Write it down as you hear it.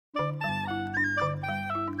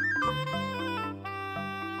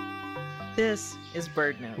This is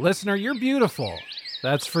Bird Note. Listener, you're beautiful.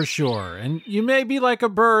 That's for sure. And you may be like a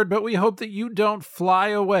bird, but we hope that you don't fly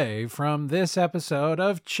away from this episode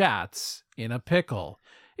of Chatz in a Pickle.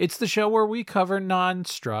 It's the show where we cover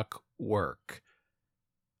non-struck work.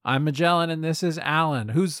 I'm Magellan, and this is Alan,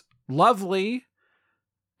 who's lovely,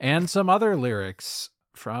 and some other lyrics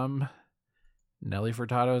from Nelly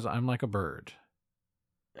Furtado's I'm Like a Bird.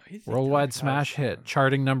 Worldwide smash hit,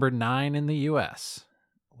 charting number 9 in the U.S.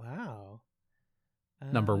 Wow.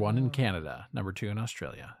 Number 1 in Canada, number 2 in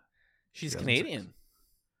Australia. She's Canadian.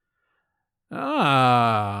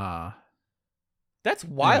 Ah. That's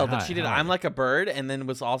wild Yeah, that she did I'm Like a Bird and then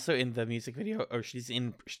was also in the music video, or she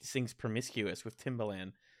sings Promiscuous with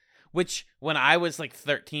Timbaland, which when I was like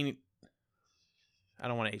 13, I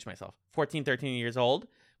don't want to age myself, 14, 13 years old,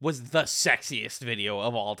 was the sexiest video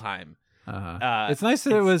of all time. It's nice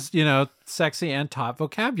that it was, sexy and top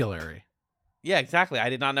vocabulary. Yeah, exactly.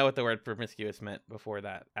 I did not know what the word promiscuous meant before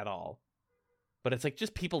that at all. But it's like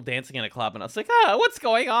just people dancing in a club, and I was like, what's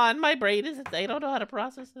going on? My brain is, I don't know how to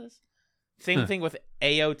process this. Same thing with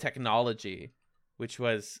AO Technology, which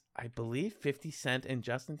was, I believe, 50 Cent and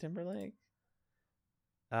Justin Timberlake.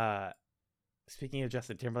 Speaking of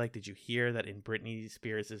Justin Timberlake, did you hear that in Britney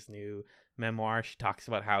Spears' new memoir, she talks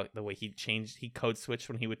about how the way he code switched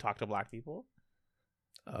when he would talk to black people?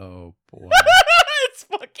 Oh, boy. It's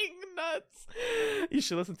fucking nuts. You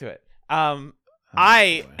should listen to it. I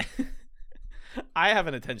have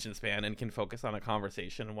an attention span and can focus on a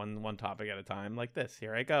conversation one topic at a time like this.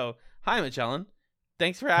 Here I go. Hi, Magellan.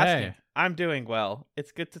 Thanks for asking. Hey. I'm doing well.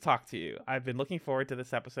 It's good to talk to you. I've been looking forward to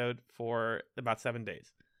this episode for about 7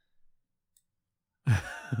 days.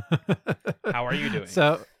 How are you doing?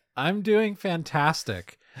 So I'm doing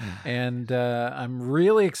fantastic. And I'm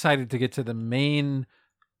really excited to get to the main...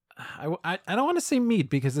 I don't want to say meat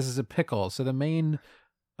because this is a pickle. So the main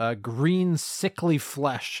green sickly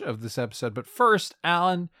flesh of this episode. But first,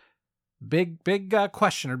 Alan, big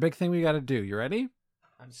question or big thing we got to do. You ready?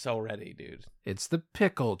 I'm so ready, dude. It's the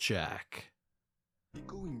pickle check.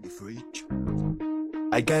 Pickle in the fridge.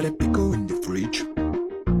 I got a pickle in the fridge.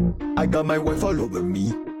 I got my wife all over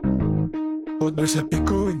me. But there's a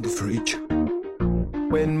pickle in the fridge.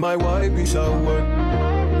 When my wife is at work,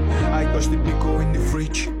 I touch the pickle in the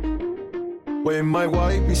fridge. When my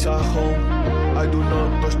wife is at home, I do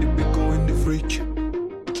not touch the pickle in the fridge.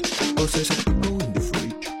 Cause there's a pickle in the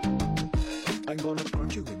fridge. I'm gonna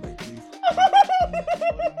crunch you with my teeth.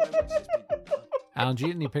 Alan, did you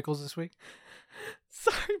eat any pickles this week?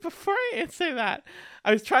 Sorry, before I answer that,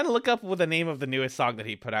 I was trying to look up the name of the newest song that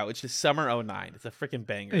he put out, which is Summer '09. It's a freaking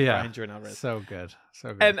banger. Yeah, Brian Jordan Alvarez. So good.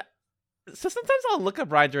 And so sometimes I'll look up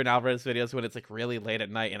Brian Jordan Alvarez videos when it's like really late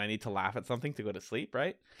at night and I need to laugh at something to go to sleep,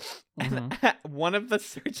 right? And one of the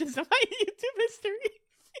searches of my YouTube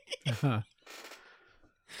history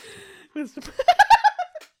was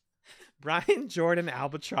Brian Jordan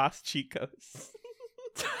Albatross Chicos.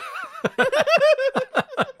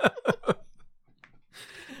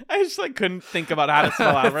 I just couldn't think about how to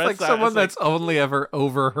spell Alvarez. It's like someone that's only ever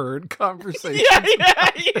overheard conversations.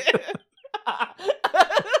 Yeah.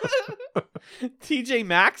 TJ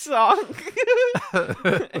Maxx song.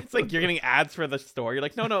 It's like you're getting ads for the store. You're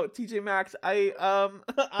like, no, TJ Maxx.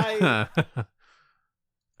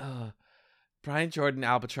 Brian Jordan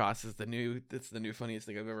Albatross is the new funniest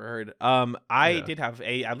thing I've ever heard. I did have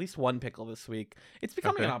at least one pickle this week. It's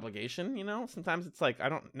becoming an obligation, Sometimes it's like I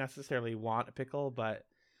don't necessarily want a pickle, but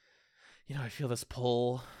I feel this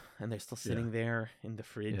pull and they're still sitting there in the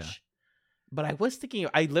fridge. Yeah. But I was thinking,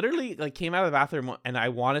 I literally came out of the bathroom and I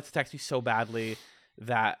wanted to text you so badly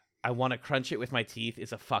that I want to crunch it with my teeth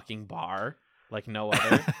is a fucking bar like no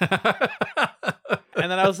other.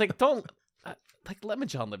 And then I was like, don't let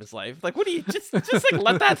Magellan live his life. What do you just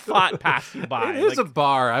let that thought pass you by? It is a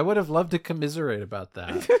bar. I would have loved to commiserate about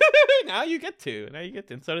that. Now you get to,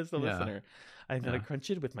 and so does the listener. I'm gonna crunch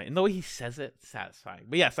it with my. And the way he says it, satisfying.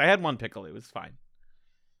 But yes, I had one pickle. It was fine.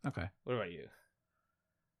 Okay. What about you?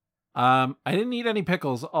 I didn't eat any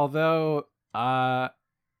pickles, although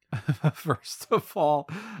first of all,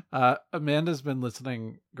 Amanda's been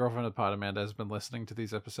listening, girlfriend of the pod, Amanda has been listening to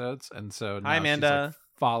these episodes, and so now hi, Amanda. She's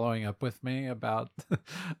following up with me about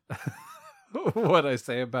what I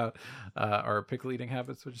say about our pickle eating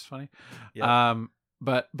habits, which is funny. Yep.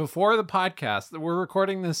 But before the podcast, we're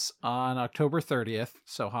recording this on October 30th,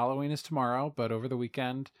 so Halloween is tomorrow, but over the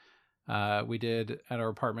weekend, we did, at our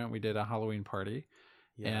apartment, we did a Halloween party.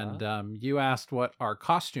 Yeah. And you asked what our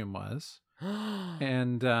costume was.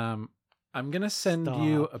 And I'm going to send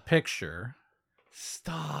you a picture.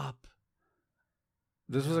 Stop.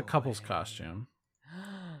 This was a couple's costume.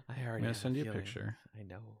 I I'm going to send you a picture. I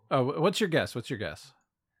know. Oh, what's your guess?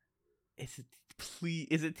 Is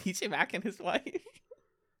it TJ Maxx and his wife?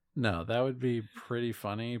 No, that would be pretty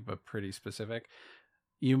funny, but pretty specific.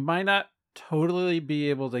 You might not totally be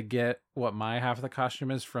able to get what my half of the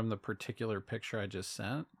costume is from the particular picture I just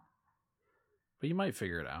sent, but you might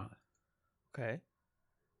figure it out. Okay.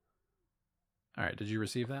 All right. Did you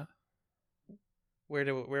receive that?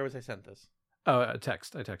 Where was I sent this? Oh, a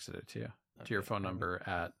text. I texted it to you, to your phone number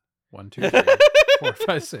at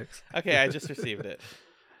 123-456. Okay, I just received it.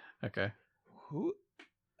 Okay. Who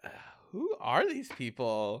are these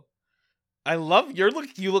people? I love your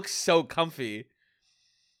look. You look so comfy.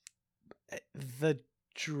 I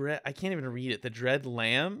can't even read it. The Dread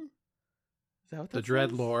Lamb? Is that what that The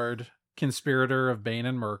Dread says? Lord, conspirator of Bane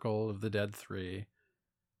and Merkel of the Dead Three.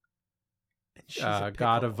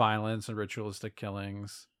 God of violence and ritualistic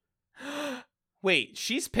killings. Wait,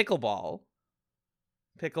 she's Pickleball.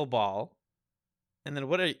 And then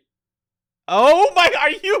what are you? Oh my,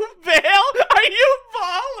 are you Bale? Are you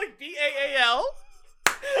Ball? Like Baal?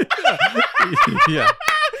 Yeah.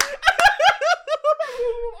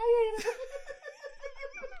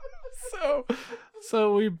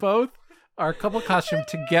 So we both, our couple costume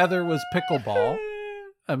together was Pickleball.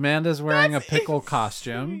 Amanda's wearing a pickle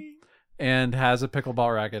costume and has a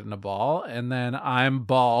pickleball racket and a ball. And then I'm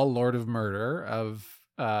Ball, Lord of Murder of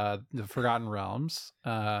the Forgotten Realms,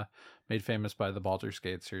 made famous by the Baldur's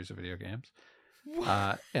Gate series of video games.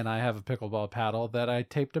 And I have a pickleball paddle that I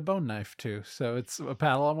taped a bone knife to. So it's a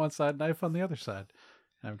paddle on one side, knife on the other side.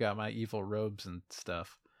 And I've got my evil robes and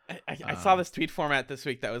stuff. I saw this tweet format this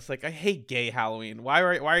week that was like, I hate gay Halloween. Why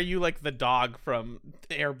are you like the dog from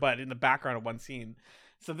Air Bud in the background of one scene?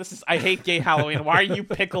 So this is, I hate gay Halloween. Why are you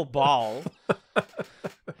Pickleball?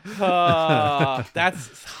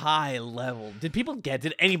 That's high level.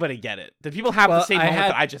 Did anybody get it? Did people have the same moment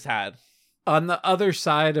that I just had? On the other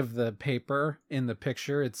side of the paper in the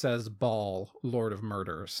picture, it says Ball, Lord of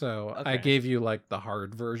Murder. So okay. I gave you like the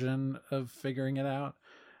hard version of figuring it out.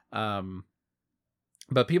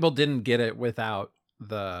 But people didn't get it without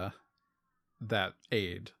that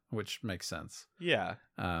aid, which makes sense. Yeah.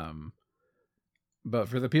 But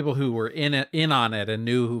for the people who were in on it and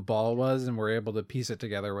knew who Ball was and were able to piece it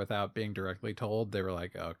together without being directly told, they were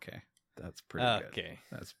like, okay, that's pretty good.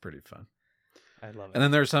 That's pretty fun. I love it. And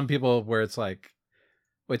then there's some people where it's like,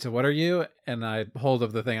 wait, so what are you? And I hold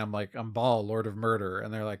up the thing. I'm like, I'm Ball, Lord of Murder.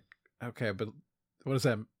 And they're like, okay, but what does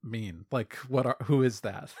that mean? Like, who is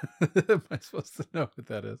that? Am I supposed to know what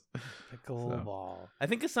that is? Pickleball. So. I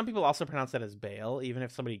think some people also pronounce that as Bale. Even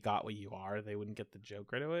if somebody got what you are, they wouldn't get the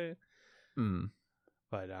joke right away.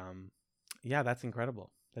 But yeah, that's incredible.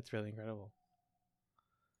 That's really incredible.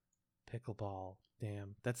 Pickleball.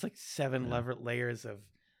 Damn. That's like 7 layers of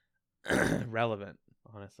relevant,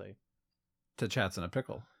 honestly. To Chatz in a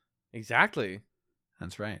Pickle. Exactly.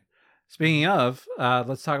 That's right. Speaking of,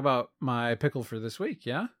 let's talk about my pickle for this week,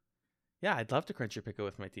 yeah? Yeah, I'd love to crunch your pickle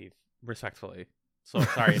with my teeth, respectfully. So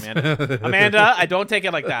sorry, Amanda. Amanda, I don't take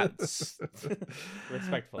it like that.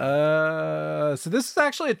 Respectfully. So this is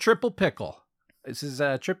actually a triple pickle. This is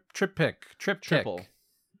a triptych,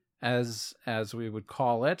 as we would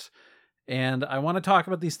call it. And I want to talk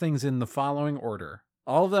about these things in the following order.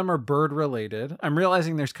 All of them are bird related. I'm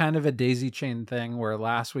realizing there's kind of a daisy chain thing where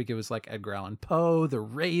last week it was like Edgar Allan Poe, the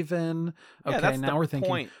Raven. Okay, now we're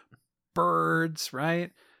thinking birds, right?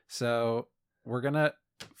 So we're going to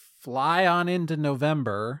fly on into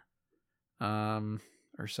November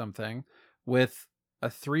or something with a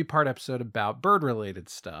 3-part episode about bird related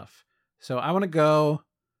stuff. So I want to go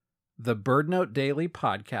the Bird Note Daily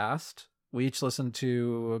podcast. We each listened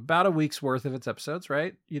to about a week's worth of its episodes,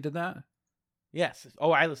 right? You did that? Yes.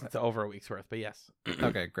 Oh, I listened to over a week's worth, but yes.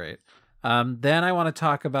 Okay, great. Then I want to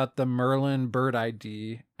talk about the Merlin Bird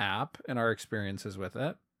ID app and our experiences with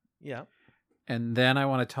it. Yeah. And then I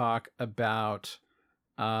want to talk about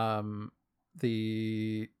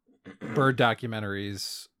the bird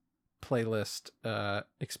documentaries playlist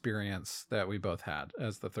experience that we both had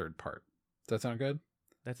as the third part. Does that sound good?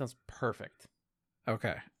 That sounds perfect.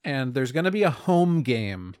 Okay. And there's going to be a home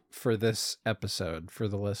game for this episode for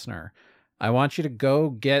the listener. I want you to go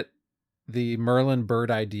get the Merlin Bird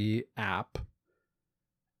ID app,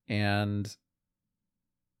 and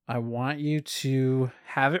I want you to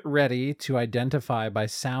have it ready to identify by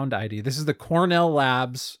sound ID. This is the Cornell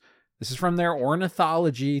Labs. This is from their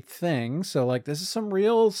ornithology thing. So like this is some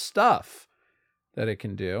real stuff that it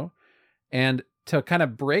can do. And to kind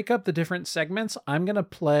of break up the different segments, I'm going to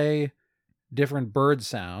play different bird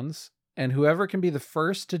sounds, and whoever can be the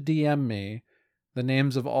first to DM me the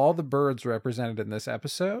names of all the birds represented in this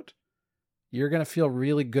episode, you're going to feel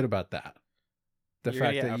really good about that. The You're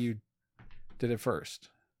fact that you did it first.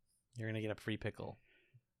 You're going to get a free pickle.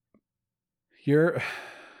 You're...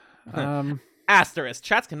 Asterisk.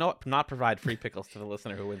 Chatz cannot provide free pickles to the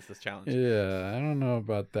listener who wins this challenge. Yeah, I don't know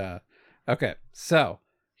about that. Okay, so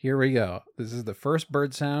here we go. This is the first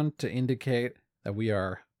bird sound to indicate that we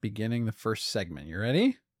are beginning the first segment. You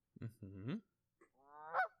ready? Mm-hmm.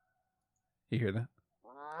 You hear that?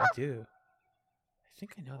 I do. I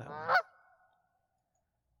think I know that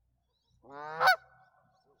one.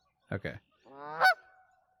 Okay.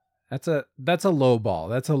 That's a low ball.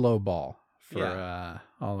 That's a low ball for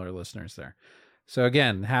all our listeners there. So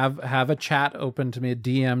again, have a chat open to me, a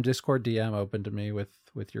Discord DM open to me with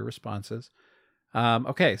your responses.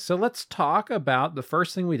 Okay, so let's talk about the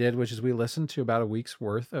first thing we did, which is we listened to about a week's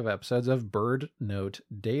worth of episodes of Bird Note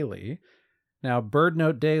Daily. Now, Bird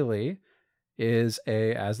Note Daily is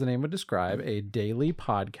as the name would describe, a daily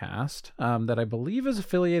podcast that I believe is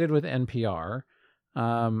affiliated with NPR.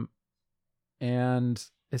 And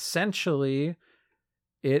essentially,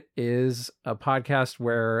 it is a podcast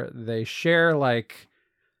where they share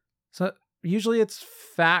so usually it's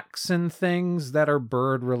facts and things that are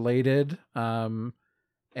bird related, and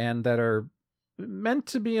that are meant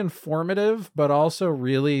to be informative, but also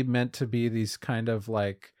really meant to be these kind of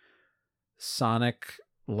sonic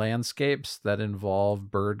landscapes that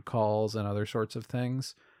involve bird calls and other sorts of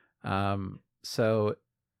things. So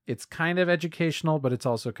it's kind of educational, but it's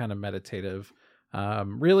also kind of meditative.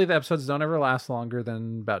 Really, the episodes don't ever last longer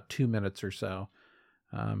than about 2 minutes or so.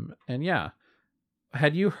 And yeah,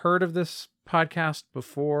 had you heard of this podcast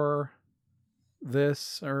before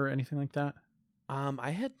this or anything like that?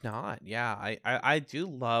 I had not. Yeah, I do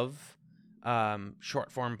love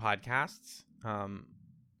short form podcasts.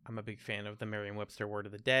 I'm a big fan of the Merriam-Webster Word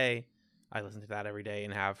of the Day. I listen to that every day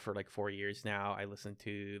and have for 4 years now. I listen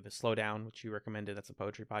to The Slowdown, which you recommended. That's a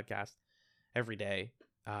poetry podcast, every day.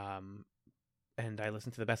 And I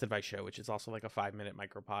listen to The Best Advice Show, which is also a 5-minute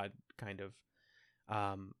micropod kind of.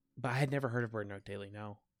 But I had never heard of Bird Note Daily.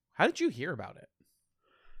 No. How did you hear about it?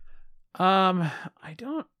 I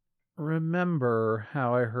don't remember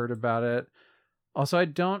how I heard about it. Also, I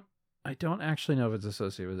don't actually know if it's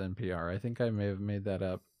associated with NPR. I think I may have made that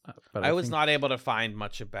up. But I was not able to find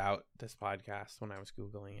much about this podcast when I was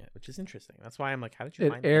Googling it, which is interesting. That's why I'm how did you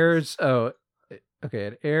find it?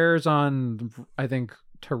 It airs on, I think,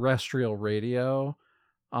 terrestrial radio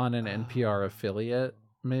on an NPR affiliate,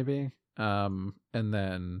 maybe. And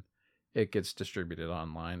then it gets distributed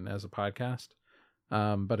online as a podcast.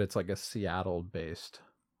 But it's a Seattle-based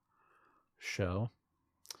show.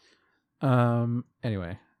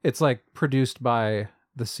 Anyway, it's produced by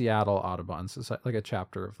the Seattle Audubon Society, a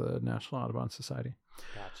chapter of the National Audubon Society.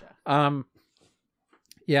 Gotcha.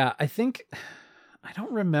 Yeah, I think, I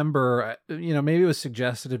don't remember, maybe it was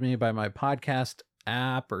suggested to me by my podcast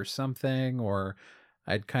app or something, or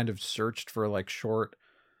I'd kind of searched for short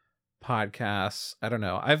podcasts. I don't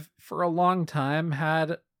know. I've for a long time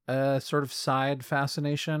had a sort of side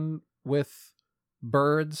fascination with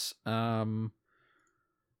birds. One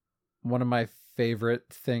of my favorite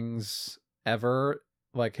things ever,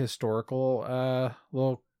 historical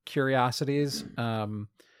little curiosities,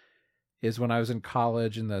 is when I was in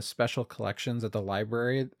college in the special collections at the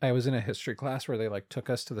library. I was in a history class where they took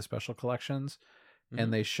us to the special collections,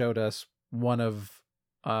 and they showed us one of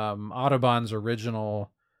Audubon's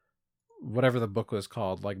original, whatever the book was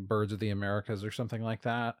called, Birds of the Americas or something like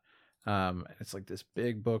that. It's this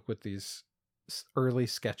big book with these early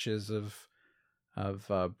sketches of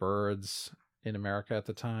birds in America at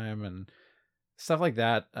the time and stuff like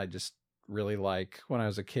that. I just really like. When I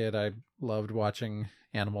was a kid, I loved watching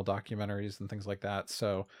animal documentaries and things like that.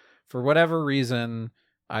 So for whatever reason,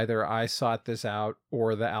 either I sought this out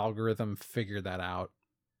or the algorithm figured that out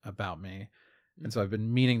about me. And so I've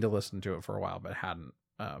been meaning to listen to it for a while, but hadn't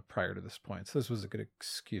prior to this point. So this was a good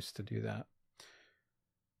excuse to do that.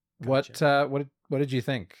 Gotcha. What did you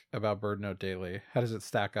think about Bird Note Daily? How does it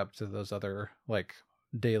stack up to those other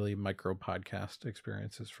daily micro podcast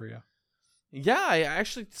experiences for you? Yeah, I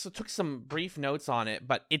actually took some brief notes on it,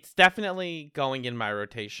 but it's definitely going in my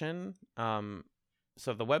rotation.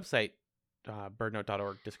 So the website,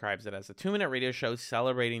 birdnote.org, describes it as a 2-minute radio show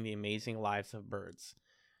celebrating the amazing lives of birds.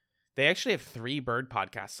 They actually have 3 bird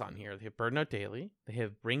podcasts on here. They have Bird Note Daily. They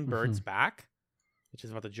have Bring Birds Back, which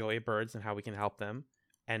is about the joy of birds and how we can help them.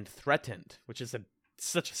 And Threatened, which is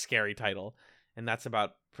such a scary title. And that's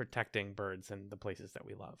about protecting birds and the places that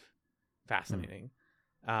we love. Fascinating.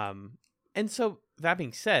 And so that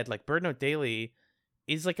being said, Bird Note Daily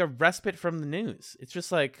is a respite from the news. It's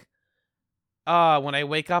just When I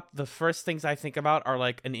wake up, the first things I think about are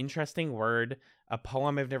like an interesting word, a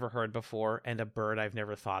poem I've never heard before, and a bird I've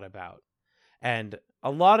never thought about. And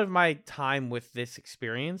a lot of my time with this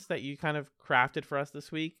experience that you kind of crafted for us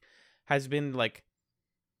this week has been like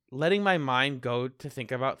letting my mind go to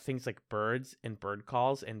think about things like birds and bird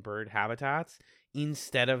calls and bird habitats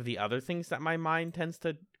instead of the other things that my mind tends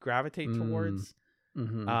to gravitate towards.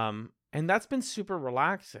 Mm-hmm. And that's been super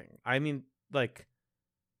relaxing. I mean, like,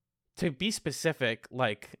 to be specific,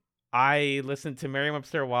 like, I listen to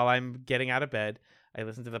Merriam-Webster while I'm getting out of bed. I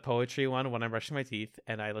listen to the poetry one when I'm brushing my teeth,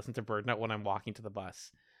 and I listen to BirdNote when I'm walking to the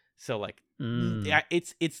bus. So like, yeah,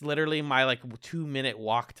 it's literally my like 2-minute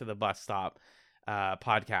walk to the bus stop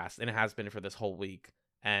podcast, and it has been for this whole week.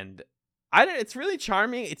 And it's really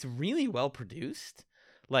charming. It's really well produced.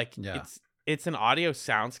 Like, it's an audio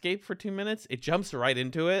soundscape for 2 minutes. It jumps right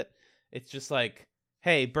into it. It's just like,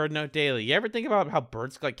 hey, BirdNote Daily, you ever think about how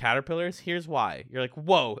birds look like caterpillars? Here's why. You're like,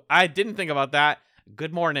 whoa, I didn't think about that.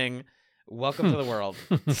 Good morning. Welcome to the world.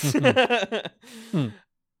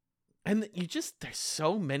 And there's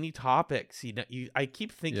so many topics. You know, I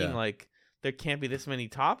keep thinking like there can't be this many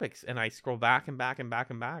topics, and I scroll back and back and back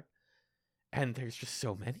and back, and there's just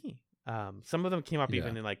so many. Some of them came up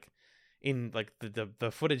even in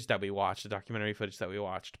the footage that we watched, the documentary footage that we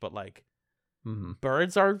watched, but like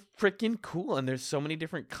birds are freaking cool, and there's so many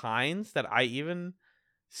different kinds that I even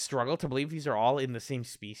struggle to believe these are all in the same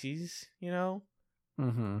species, you know?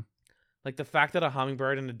 Like the fact that a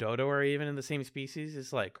hummingbird and a dodo are even in the same species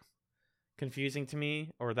is like confusing to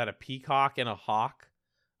me, or that a peacock and a hawk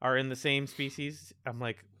are in the same species. I'm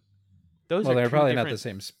like, those are they're probably different... not the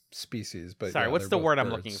same species, but sorry, what's the word I'm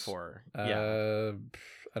looking for? I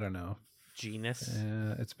don't know. Genus?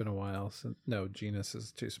 It's been a while since. No, genus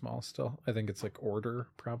is too small still. I think it's like order,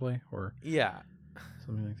 probably, or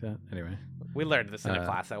something like that. Anyway, we learned this in a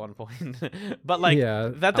class at one point. But like,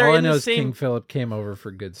 that they're all in I know the is same... King Philip came over for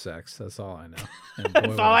good sex. That's all I know.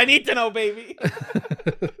 That's all I need to know, baby.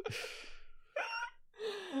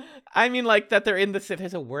 I mean, like, that they're in the...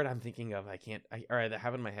 There's a word I'm thinking of. I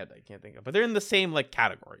have in my head. I can't think of. But they're in the same, like,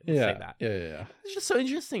 category. Let's say that. Yeah. It's just so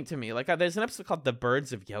interesting to me. Like, there's an episode called The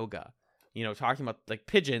Birds of Yoga. You know, talking about, like,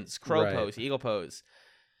 pigeons, crow pose, eagle pose.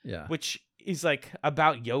 Yeah. Which is, like,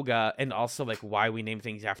 about yoga and also, like, why we name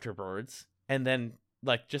things after birds. And then,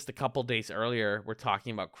 like, just a couple days earlier, we're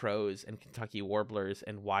talking about crows and Kentucky warblers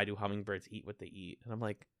and why do hummingbirds eat what they eat. And I'm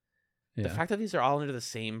like, the fact that these are all under the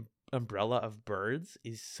same umbrella of birds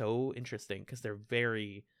is so interesting because they're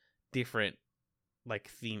very different, like,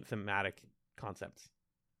 thematic concepts.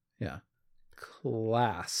 Yeah.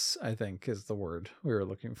 Class, I think, is the word we were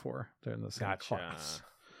looking for. They're in the same class.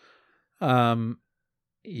 What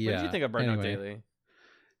did you think of BirdNote Daily?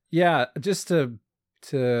 Yeah, just to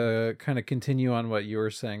kind of continue on what you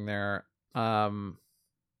were saying there.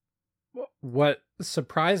 What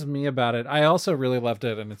surprised me about it, I also really loved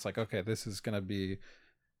it, and it's like, okay, this is going to be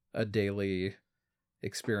a daily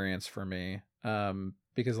experience for me.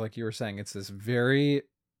 Because like you were saying, it's this very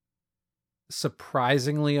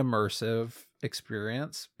surprisingly immersive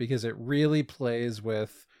experience because it really plays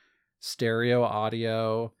with stereo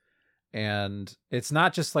audio, and it's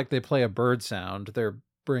not just like they play a bird sound, they're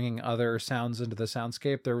bringing other sounds into the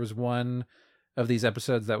soundscape. There was one of these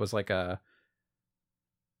episodes that was like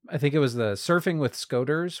I think it was the Surfing with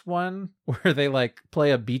Scoters one, where they like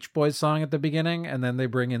play a Beach Boys song at the beginning, and then they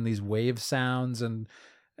bring in these wave sounds and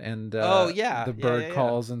the bird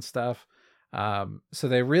calls and stuff. So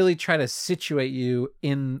they really try to situate you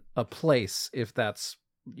in a place, if that's,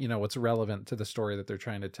 you know, what's relevant to the story that they're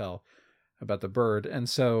trying to tell about the bird. And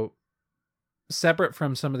so, separate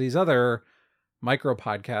from some of these other micro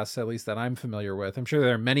podcasts, at least that I'm familiar with, I'm sure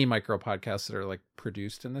there are many micro podcasts that are like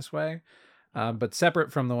produced in this way. But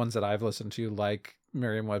separate from the ones that I've listened to, like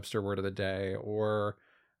Merriam-Webster Word of the Day or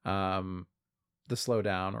The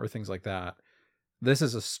Slowdown or things like that, this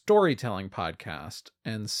is a storytelling podcast.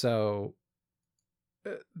 And so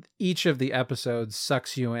each of the episodes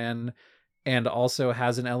sucks you in and also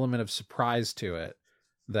has an element of surprise to it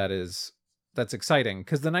that's exciting.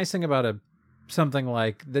 Because the nice thing about something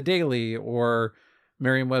like The Daily or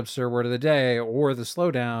Merriam-Webster Word of the Day or The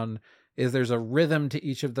Slowdown is there's a rhythm to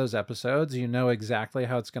each of those episodes. You know exactly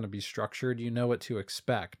how it's going to be structured. You know what to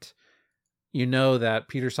expect. You know that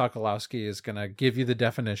Peter Sokolowski is going to give you the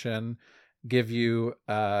definition, give you,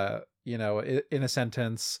 in a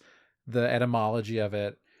sentence, the etymology of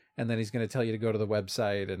it, and then he's going to tell you to go to the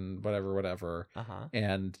website and whatever.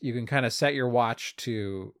 And you can kind of set your watch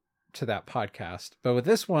to that podcast. But with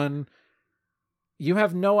this one, you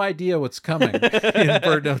have no idea what's coming in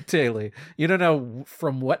BirdNote Daily. You don't know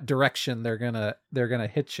from what direction they're gonna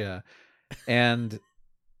hit you, And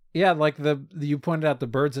yeah, like you pointed out the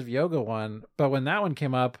Birds of Yoga one, but when that one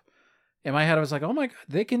came up in my head, I was like, oh my God,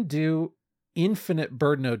 they can do infinite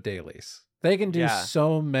bird note dailies. They can do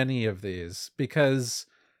so many of these because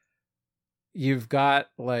you've got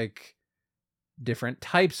like different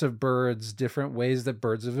types of birds, different ways that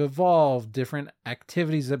birds have evolved, different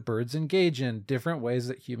activities that birds engage in, different ways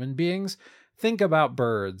that human beings think about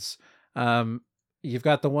birds. You've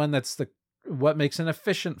got the one that's what makes an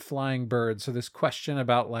efficient flying bird. So this question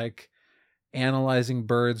about like analyzing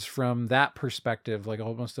birds from that perspective, like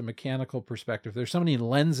almost a mechanical perspective. There's so many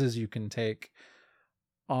lenses you can take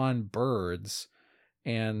on birds,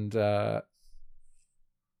 and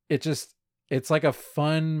it's like a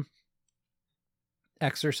fun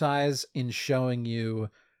exercise in showing you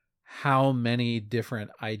how many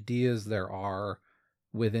different ideas there are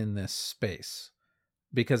within this space.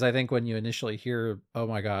 Because I think when you initially hear, oh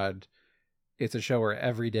my God, it's a show where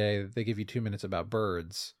every day they give you 2 minutes about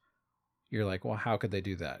birds, you're like, well, how could they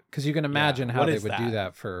do that? Because you can imagine how they would do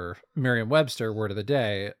that for Merriam-Webster word of the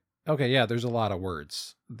day. Okay, yeah, there's a lot of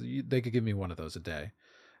words. They could give me one of those a day.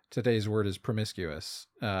 Today's word is promiscuous.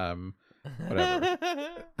 Whatever.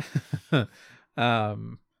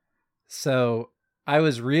 So I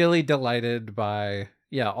was really delighted by,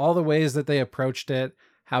 all the ways that they approached it,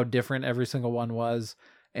 how different every single one was.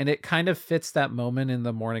 And it kind of fits that moment in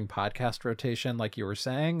the morning podcast rotation, like you were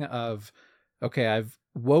saying, of, okay, I've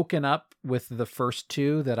woken up with the first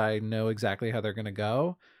two that I know exactly how they're going to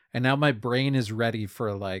go. And now my brain is ready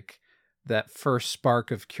for like that first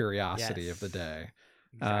spark of curiosity of the day.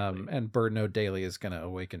 Exactly. And Bird Note Daily is going to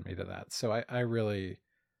awaken me to that. So I really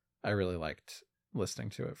liked listening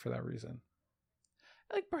to it for that reason.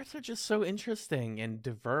 Like birds are just so interesting and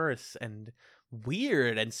diverse and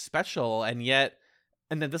weird and special, and yet,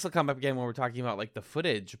 and then this will come up again when we're talking about like the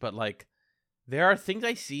footage, but like there are things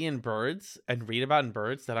I see in birds and read about in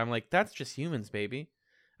birds that I'm like, that's just humans, baby.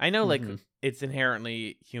 I know like it's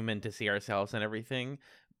inherently human to see ourselves and everything,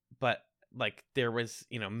 but like there was,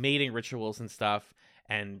 mating rituals and stuff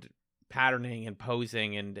and patterning and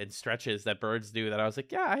posing and stretches that birds do that I was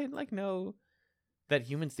like, yeah, I like know that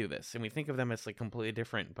humans do this, and we think of them as like completely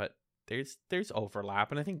different, but there's overlap.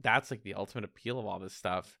 And I think that's like the ultimate appeal of all this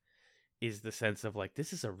stuff, is the sense of like,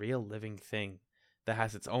 this is a real living thing that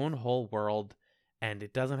has its own whole world, and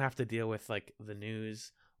it doesn't have to deal with like the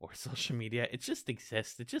news or social media. It just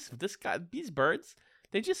exists. These birds,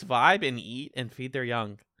 they just vibe and eat and feed their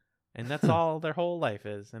young, and that's all their whole life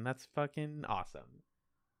is, and that's fucking awesome.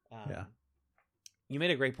 You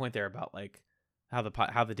made a great point there about like how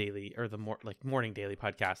the daily or the morning daily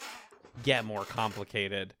podcasts get more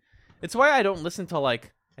complicated. It's why I don't listen to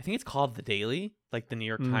like, I think it's called The Daily, like the New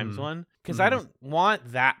York Times one, because I don't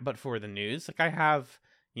want that, but for the news. Like I have,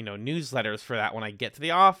 newsletters for that when I get to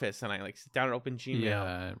the office and I like sit down and open Gmail.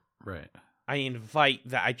 Yeah, right.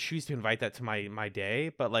 I choose to invite that to my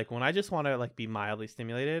day, but like when I just want to like be mildly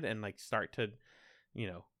stimulated and like start to,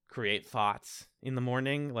 create thoughts in the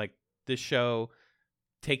morning, like this show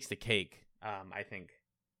takes the cake. I think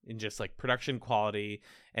in just like production quality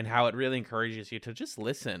and how it really encourages you to just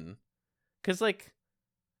listen. Cause like,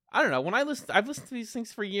 I don't know, when I've listened to these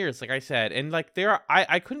things for years, like I said, and like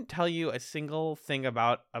I couldn't tell you a single thing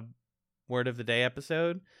about a word of the day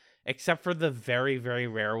episode, except for the very, very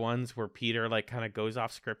rare ones where Peter like kind of goes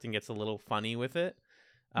off script and gets a little funny with it.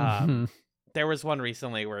 There was one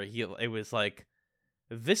recently where it was like,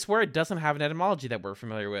 this word doesn't have an etymology that we're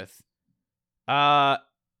familiar with.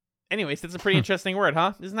 Anyways, it's a pretty interesting word,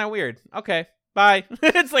 huh? Isn't that weird? Okay, bye.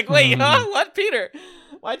 It's like, wait, huh? What, Peter?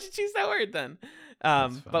 Why'd you choose that word then?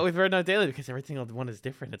 But with Bird Note Daily, because every single one is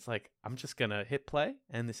different, it's like, I'm just going to hit play,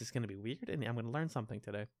 and this is going to be weird, and I'm going to learn something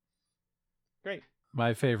today. Great.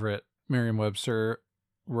 My favorite Merriam-Webster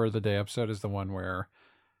word of the day episode is the one where,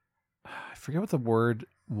 I forget what the word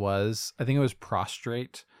was. I think it was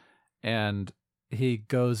prostrate, and he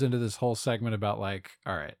goes into this whole segment about like,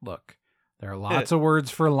 all right, look, there are lots of words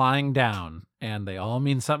for lying down, and they all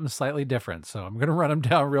mean something slightly different. So I'm going to run them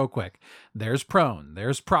down real quick. There's prone,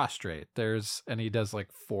 there's prostrate, and he does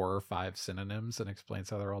like 4 or 5 synonyms and explains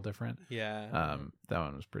how they're all different. Yeah. That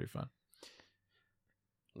one was pretty fun.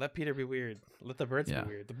 Let Peter be weird. Let the birds be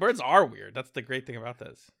weird. The birds are weird. That's the great thing about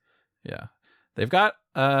this. Yeah. They've got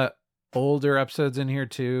older episodes in here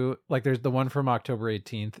too. Like there's the one from October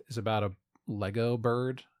 18th is about a Lego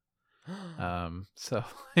bird. So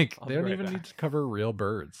like they don't even need to cover real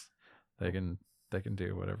birds. They can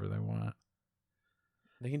do whatever they want.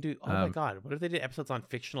 They can do my god, what if they did episodes on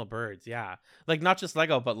fictional birds? Yeah. Like not just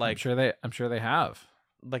Lego, but like I'm sure they have.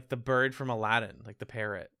 Like the bird from Aladdin, like the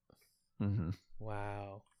parrot. Mm-hmm.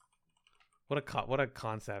 Wow. What a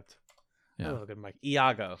concept. Yeah. Oh, good Mike.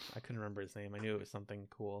 Iago. I couldn't remember his name. I knew it was something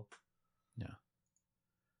cool. Yeah.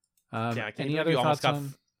 Yeah, I can't any believe other you almost thoughts got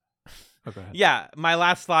on? Oh, go ahead. Yeah, my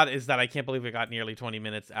last thought is that I can't believe we got nearly 20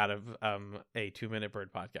 minutes out of a 2-minute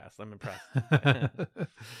bird podcast. I'm impressed.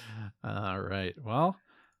 All right. Well,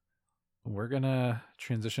 we're going to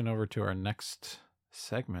transition over to our next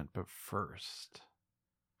segment, but first.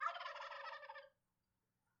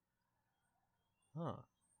 Huh.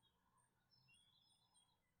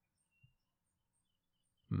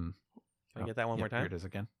 Can I get that one more time? Here it is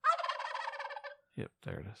again. Yep,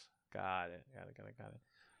 there it is. Got it.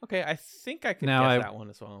 Okay, I think I could Now guess that one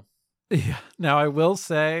as well. Yeah. Now, I will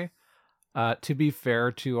say, to be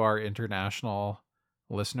fair to our international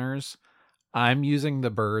listeners, I'm using the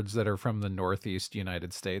birds that are from the Northeast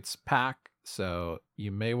United States pack, so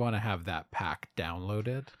you may want to have that pack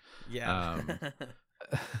downloaded. Yeah.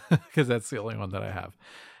 Because that's the only one that I have.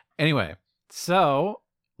 Anyway, so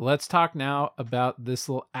let's talk now about this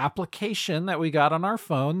little application that we got on our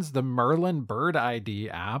phones, the Merlin Bird ID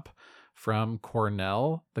app from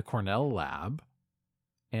Cornell, the Cornell Lab.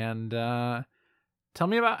 And tell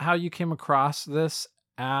me about how you came across this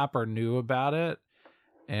app or knew about it.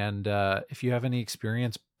 And if you have any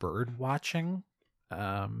experience bird watching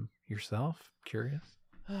yourself, curious.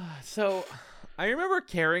 So I remember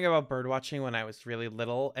caring about bird watching when I was really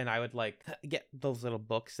little, and I would like get those little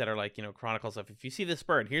books that are like, chronicles of, if you see this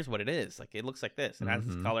bird, here's what it is. Like, it looks like this. It has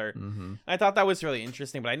this color. Mm-hmm. I thought that was really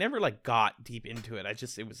interesting, but I never like got deep into it.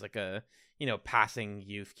 It was like a, passing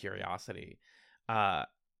youth curiosity.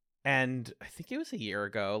 And I think it was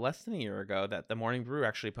less than a year ago, that the Morning Brew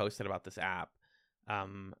actually posted about this app.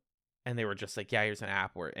 And they were just like, yeah, here's an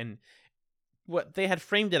app and what they had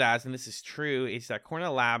framed it as, and this is true, is that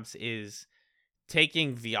Cornell Labs is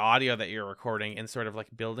taking the audio that you're recording and sort of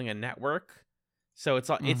like building a network. So it's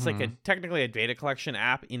like technically a data collection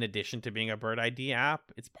app in addition to being a bird ID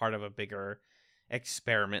app. It's part of a bigger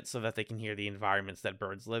experiment so that they can hear the environments that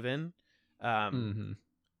birds live in.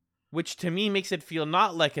 Which to me makes it feel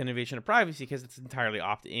not like an invasion of privacy because it's entirely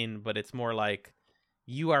opt-in, but it's more like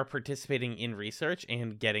you are participating in research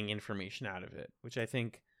and getting information out of it, which I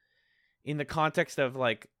think in the context of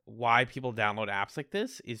like why people download apps like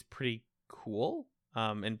this is pretty cool.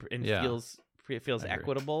 And feels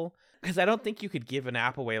equitable, because I don't think you could give an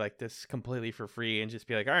app away like this completely for free and just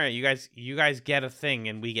be like, all right, you guys get a thing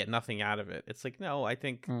and we get nothing out of it. It's like, no, I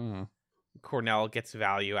think Cornell gets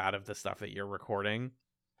value out of the stuff that you're recording.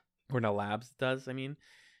 Cornell Labs does, I mean.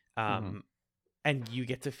 And you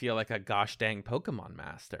get to feel like a gosh dang Pokemon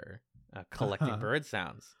master collecting bird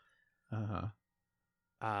sounds.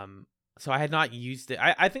 So I had not used it.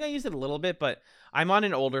 I think I used it a little bit, but I'm on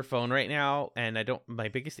an older phone right now, and my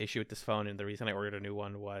biggest issue with this phone, and the reason I ordered a new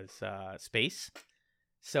one, was space.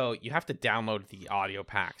 So you have to download the audio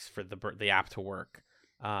packs for the app to work.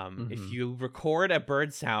 If you record a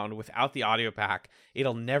bird sound without the audio pack,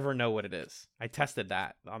 it'll never know what it is. I tested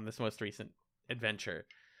that on this most recent adventure.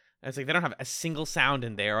 And it's like they don't have a single sound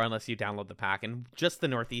in there unless you download the pack, and just the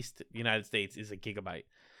Northeast United States is a gigabyte.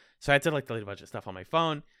 So I had to like delete a bunch of stuff on my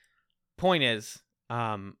phone. Point is,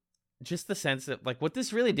 just the sense that like what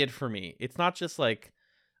this really did for me, it's not just like,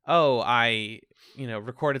 oh, I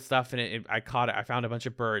recorded stuff and I caught it, I found a bunch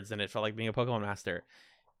of birds and it felt like being a Pokemon master.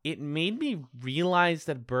 It made me realize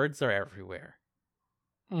that birds are everywhere.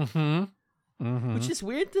 Which is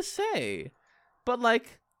weird to say, but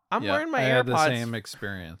like I'm wearing my AirPods. I had the same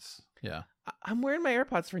experience. Yeah, I'm wearing my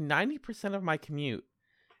AirPods for 90% of my commute,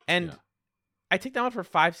 and I take them out for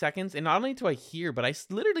 5 seconds, and not only do I hear, but I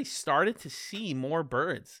literally started to see more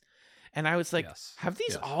birds. And I was like, have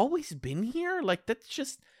these always been here? Like, that's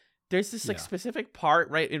just, there's this like specific part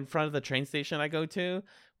right in front of the train station I go to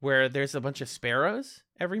where there's a bunch of sparrows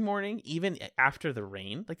every morning, even after the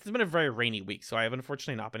rain. Like, it's been a very rainy week, so I have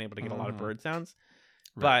unfortunately not been able to get a lot of bird sounds.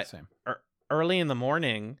 Right, but early in the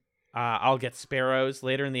morning, I'll get sparrows.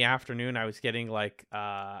 Later in the afternoon, I was getting like,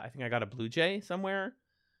 I think I got a blue jay somewhere.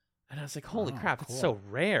 And I was like, holy crap, cool. It's so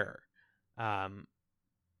rare.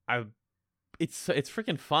 It's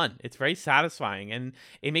freaking fun. It's very satisfying. And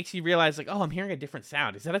it makes you realize like, oh, I'm hearing a different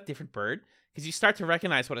sound. Is that a different bird? Because you start to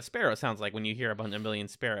recognize what a sparrow sounds like when you hear a million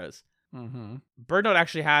sparrows. Bird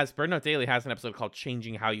Note Daily has an episode called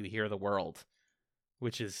Changing How You Hear the World,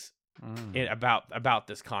 which is about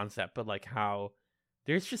this concept, but like how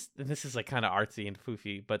there's just, and this is like kind of artsy and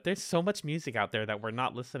foofy, but there's so much music out there that we're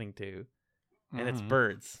not listening to. And it's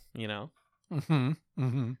birds, So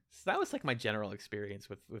that was like my general experience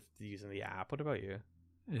with using the app. What about you?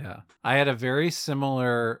 Yeah, I had a very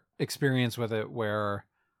similar experience with it where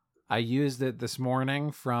I used it this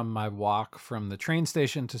morning from my walk from the train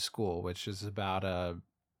station to school, which is about a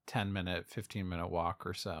 10-minute, 15-minute walk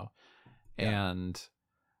or so. Yeah. And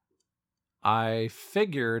I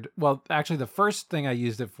figured, well, actually the first thing I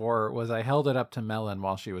used it for was I held it up to Melon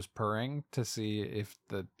while she was purring to see if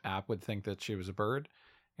the app would think that she was a bird,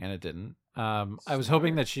 and it didn't. I was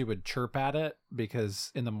hoping that she would chirp at it,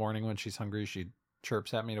 because in the morning when she's hungry, she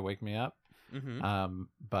chirps at me to wake me up.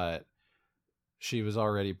 But she was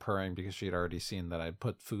already purring because she had already seen that I'd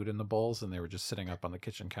put food in the bowls and they were just sitting up on the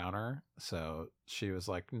kitchen counter. So she was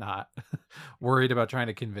like not worried about trying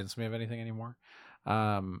to convince me of anything anymore.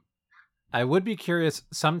 I would be curious.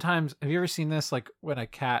 Sometimes, have you ever seen this? Like when a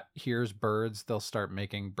cat hears birds, they'll start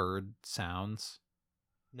making bird sounds.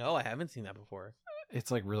 No, I haven't seen that before. It's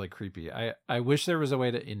like really creepy. I wish there was a way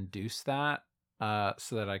to induce that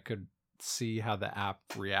so that I could see how the app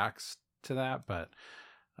reacts to that, but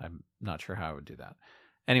I'm not sure how I would do that.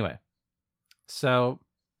 Anyway, so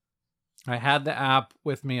I had the app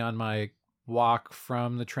with me on my walk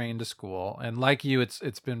from the train to school, and like you,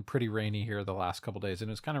 it's been pretty rainy here the last couple days, and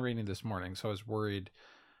it was kind of rainy this morning, so I was worried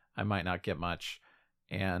I might not get much.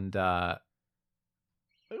 And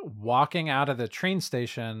walking out of the train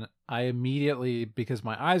station, I immediately, because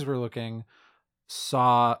my eyes were looking,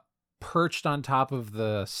 saw perched on top of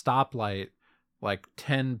the stoplight like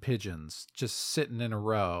 10 pigeons just sitting in a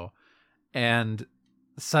row, and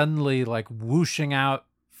suddenly, like whooshing out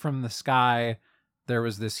from the sky, there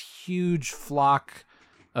was this huge flock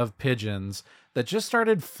of pigeons that just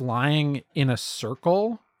started flying in a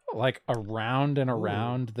circle, like around and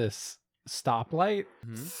around this stoplight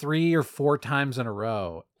 3 or 4 times in a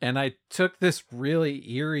row. And I took this really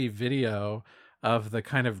eerie video of the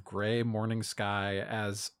kind of gray morning sky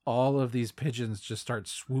as all of these pigeons just start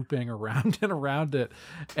swooping around and around it.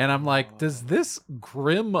 And I'm like, does this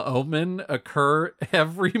grim omen occur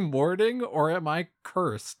every morning, or am I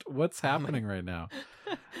cursed? What's happening right now?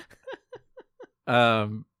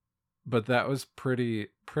 But that was pretty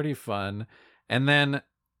fun. And then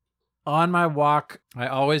on my walk, I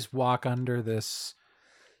always walk under this,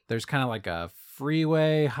 there's kind of like a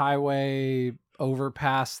freeway, highway,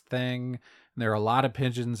 overpass thing. There are a lot of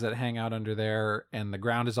pigeons that hang out under there, and the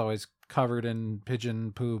ground is always covered in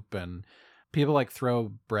pigeon poop, and people like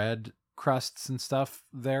throw bread crusts and stuff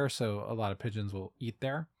there, so a lot of pigeons will eat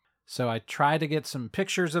there. So I tried to get some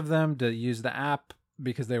pictures of them to use the app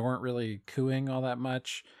because they weren't really cooing all that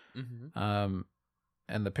much.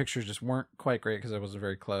 And the pictures just weren't quite great because I wasn't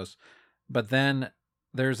very close. But then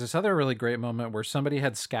there's this other really great moment where somebody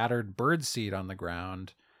had scattered bird seed on the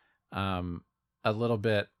ground, a little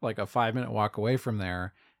bit, like a 5-minute walk away from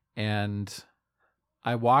there. And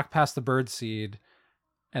I walked past the bird seed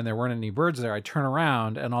and there weren't any birds there. I turn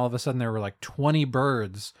around and all of a sudden there were like 20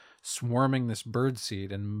 birds swarming this bird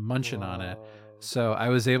seed and munching on it. So I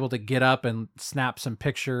was able to get up and snap some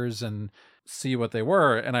pictures and see what they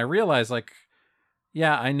were. And I realized, like,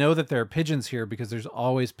 yeah, I know that there are pigeons here because there's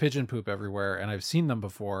always pigeon poop everywhere and I've seen them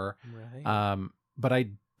before. Right. But I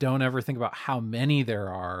don't ever think about how many there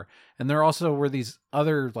are. And there also were these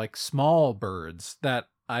other like small birds that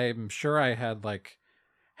I'm sure I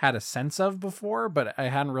had a sense of before, but I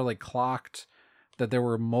hadn't really clocked that there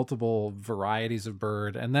were multiple varieties of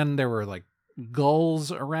bird. And then there were like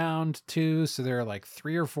gulls around too. So there are like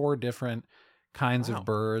 3 or 4 different kinds of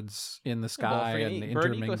birds in the sky and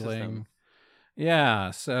intermingling. Yeah.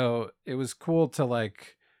 So it was cool to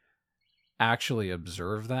like actually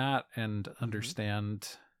observe that and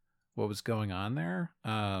understand what was going on there,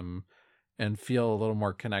 and feel a little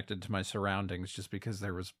more connected to my surroundings just because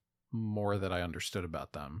there was more that I understood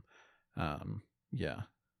about them. Yeah.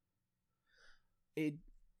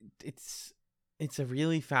 It's a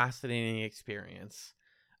really fascinating experience.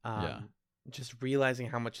 Just realizing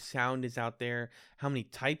how much sound is out there, how many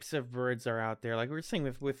types of birds are out there. Like we were saying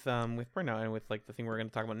with burnout and with like the thing we're going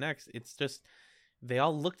to talk about next, it's just, they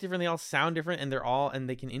all look different, they all sound different, and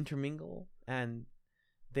they can intermingle, and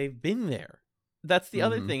they've been there. That's the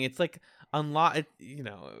other thing. It's like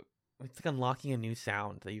it's like unlocking a new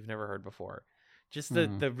sound that you've never heard before. Just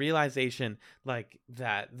the realization, like,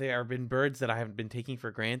 that there have been birds that I haven't been taking for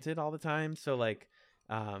granted all the time. So like,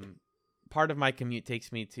 part of my commute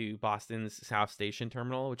takes me to Boston's South Station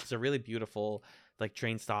Terminal, which is a really beautiful like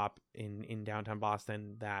train stop in downtown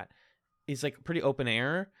Boston that is like pretty open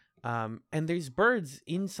air. And there's birds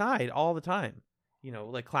inside all the time. You know,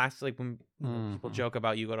 like like when people joke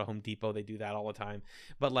about you go to Home Depot, they do that all the time.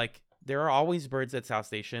 But like, there are always birds at South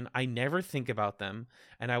Station. I never think about them.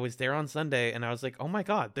 And I was there on Sunday and I was like, oh my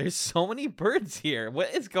God, there's so many birds here.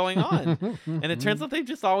 What is going on? And it turns out they've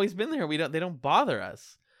just always been there. They don't bother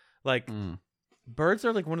us. Like, birds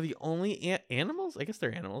are like one of the only animals, I guess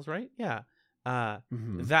they're animals, right? Yeah.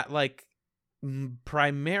 That like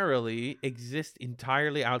primarily exist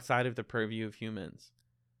entirely outside of the purview of humans.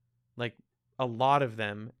 Like, a lot of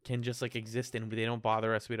them can just like exist and they don't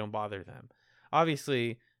bother us, we don't bother them.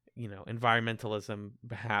 Obviously, environmentalism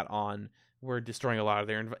hat on, we're destroying a lot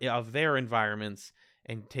of their environments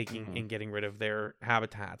and taking and getting rid of their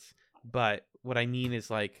habitats. But what I mean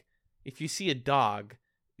is, like, if you see a dog,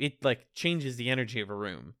 it like changes the energy of a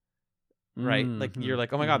room. Right? Like, you're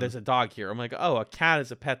like, oh my God, there's a dog here. I'm like, oh, a cat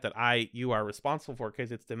is a pet that you are responsible for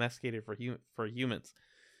because it's domesticated for humans.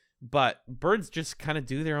 But birds just kind of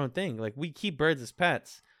do their own thing. Like, we keep birds as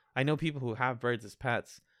pets. I know people who have birds as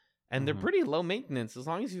pets, and they're pretty low maintenance. As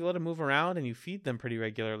long as you let them move around and you feed them pretty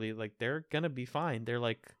regularly, like, they're gonna be fine. They're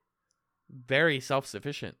like very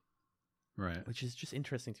self-sufficient. Right. Which is just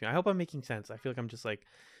interesting to me. I hope I'm making sense. I feel like I'm just like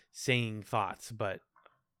saying thoughts, but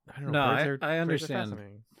I don't know. No, I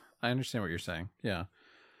understand. I understand what you're saying. Yeah.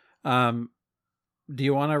 Do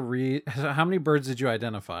you want to read? How many birds did you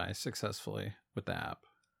identify successfully with the app?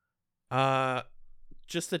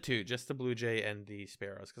 Just the two, just the blue jay and the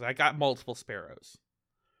sparrows, because I got multiple sparrows.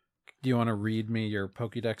 Do you want to read me your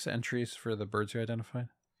Pokédex entries for the birds you identified?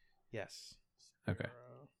 Yes. Sparrow. Okay.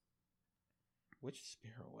 Which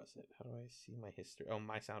sparrow was it? How do I see my history? Oh,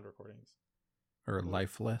 my sound recordings. Or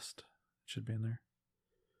life list. It should be in there.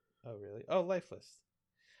 Oh, really? Oh, life list.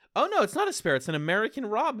 Oh, no, it's not a sparrow. It's an American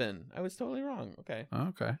robin. I was totally wrong. Okay.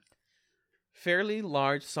 Okay. Fairly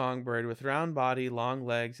large songbird with round body, long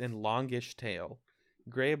legs, and longish tail.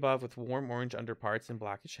 Gray above with warm orange underparts and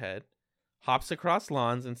blackish head. Hops across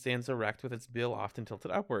lawns and stands erect with its bill often tilted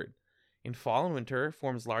upward. In fall and winter,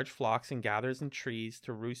 forms large flocks and gathers in trees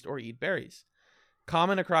to roost or eat berries.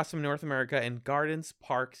 Common across from North America in gardens,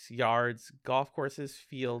 parks, yards, golf courses,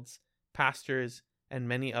 fields, pastures, and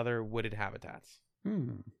many other wooded habitats.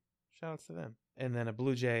 Shoutouts to them. And then a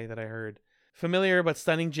blue jay that I heard. Familiar but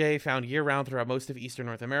stunning jay found year-round throughout most of eastern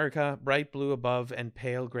North America. Bright blue above and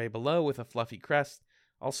pale gray below with a fluffy crest.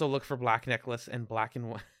 Also look for black necklace and black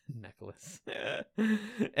and white necklace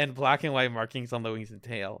and black and white markings on the wings and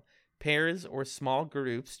tail. Pairs or small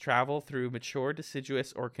groups travel through mature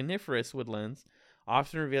deciduous or coniferous woodlands,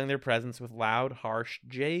 often revealing their presence with loud, harsh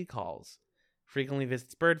jay calls. Frequently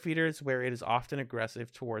visits bird feeders, where it is often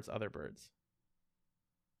aggressive towards other birds.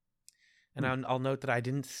 And I'll note that I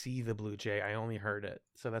didn't see the blue jay. I only heard it.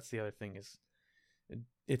 So that's the other thing, is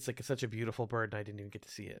it's like such a beautiful bird and I didn't even get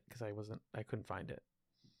to see it because I couldn't find it.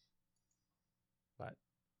 But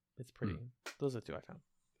it's pretty. Those are the two I found.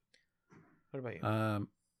 What about you?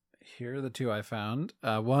 Here are the two I found.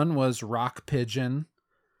 One was rock pigeon.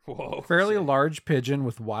 Whoa. Fairly large pigeon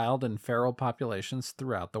with wild and feral populations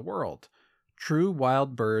throughout the world. True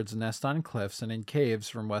wild birds nest on cliffs and in caves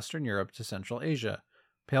from Western Europe to Central Asia.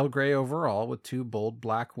 Pale gray overall with two bold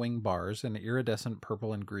black wing bars and iridescent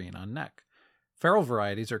purple and green on neck. Feral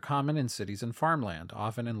varieties are common in cities and farmland,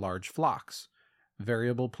 often in large flocks.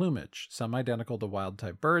 Variable plumage, some identical to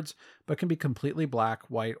wild-type birds, but can be completely black,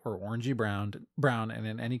 white, or orangey brown, and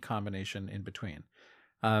in any combination in between.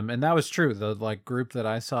 And that was true. The group that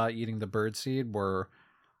I saw eating the birdseed were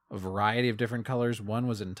a variety of different colors. One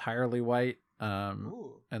was entirely white,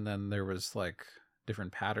 and then there was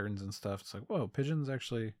different patterns and stuff. It's like, whoa, pigeons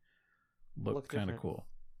actually look kind of cool.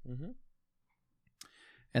 Mm-hmm.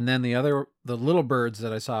 And then the little birds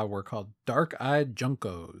that I saw were called dark-eyed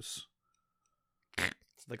juncos.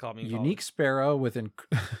 They call me unique sparrow with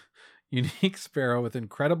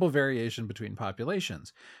incredible variation between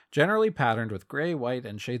populations, generally patterned with gray, white,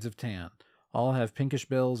 and shades of tan. All have pinkish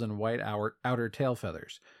bills and white outer tail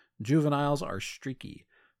feathers. Juveniles are streaky.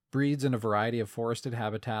 Breeds in a variety of forested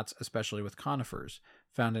habitats, especially with conifers.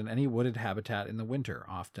 Found in any wooded habitat in the winter,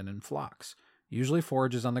 often in flocks. Usually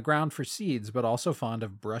forages on the ground for seeds, but also fond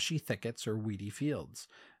of brushy thickets or weedy fields.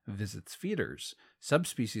 Visits feeders.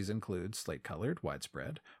 Subspecies include slate-colored,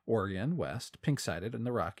 widespread, Oregon, west, pink-sided in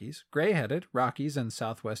the Rockies, gray-headed, Rockies and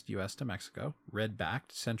southwest U.S. to Mexico,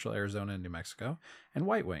 red-backed, central Arizona and New Mexico, and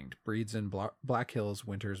white-winged, breeds in Black Hills,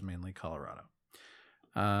 winters mainly Colorado.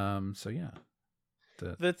 So yeah,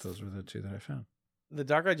 those were the two that I found. The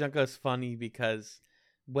dark-eyed junco is funny because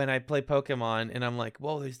when I play Pokemon and I'm like,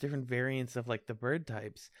 whoa, there's different variants of the bird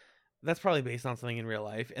types. That's probably based on something in real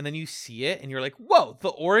life. And then you see it and you're like, whoa, the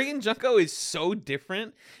Oregon junco is so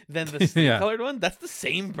different than the slate-colored one. That's the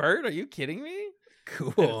same bird. Are you kidding me?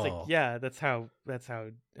 Cool. And it's yeah, that's how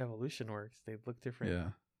evolution works. They look different. Yeah.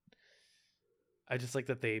 I just like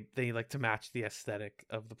that they like to match the aesthetic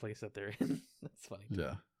of the place that they're in. That's funny.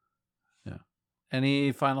 Yeah. Yeah.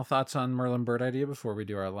 Any final thoughts on Merlin Bird Idea before we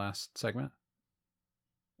do our last segment?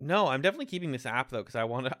 No, I'm definitely keeping this app though because I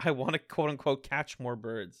want to quote unquote catch more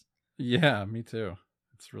birds. Yeah, me too.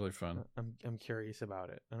 It's really fun. I'm curious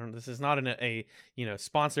about it. I don't. This is not a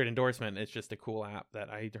sponsored endorsement. It's just a cool app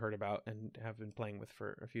that I heard about and have been playing with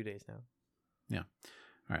for a few days now. Yeah.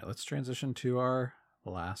 All right. Let's transition to our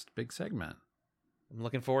last big segment. I'm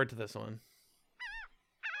looking forward to this one.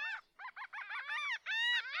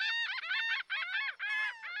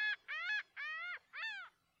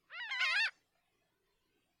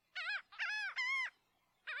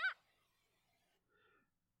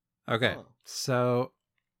 Okay, so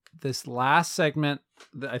this last segment,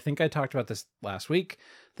 I think I talked about this last week.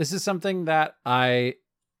 This is something that I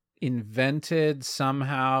invented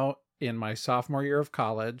somehow in my sophomore year of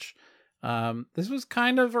college. This was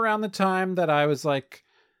kind of around the time that I was like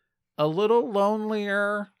a little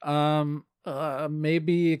lonelier,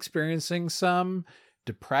 maybe experiencing some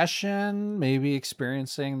depression, maybe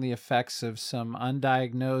experiencing the effects of some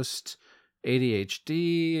undiagnosed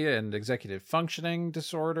ADHD and executive functioning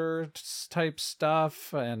disorder type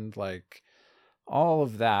stuff. And like all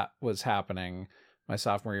of that was happening my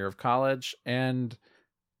sophomore year of college. And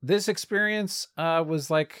this experience was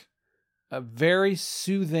like a very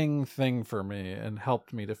soothing thing for me and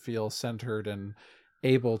helped me to feel centered and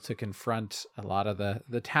able to confront a lot of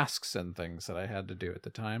the tasks and things that I had to do at the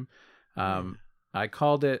time. I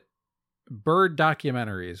called it bird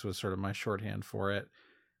documentaries was sort of my shorthand for it.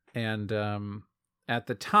 And at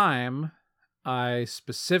the time, I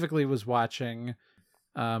specifically was watching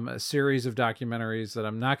a series of documentaries that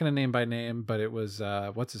I'm not going to name by name, but it was,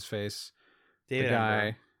 what's his face? David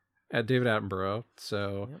Attenborough. David Attenborough.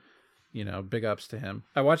 So, big ups to him.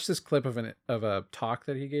 I watched this clip of a talk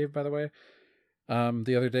that he gave, by the way,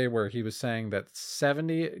 the other day where he was saying that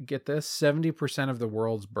 70% of the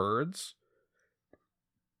world's birds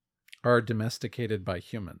are domesticated by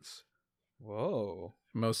humans. Whoa.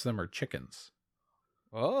 Most of them are chickens.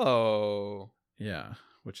 Oh. Yeah,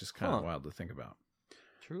 which is kind of wild to think about.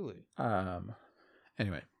 Truly.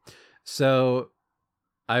 Anyway, so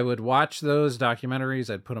I would watch those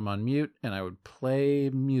documentaries, I'd put them on mute, and I would play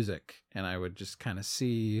music, and I would just kind of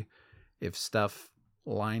see if stuff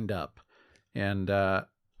lined up. And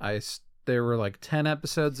there were like 10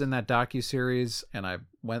 episodes in that docuseries, and I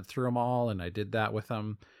went through them all, and I did that with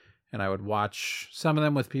them. And I would watch some of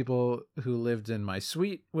them with people who lived in my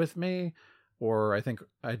suite with me, or I think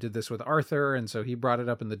I did this with Arthur, and so he brought it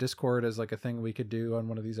up in the Discord as like a thing we could do on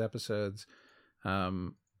one of these episodes.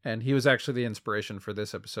 And he was actually the inspiration for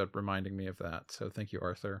this episode, reminding me of that. So thank you,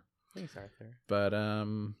 Arthur. Thanks, Arthur. But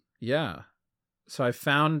yeah. So I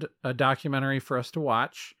found a documentary for us to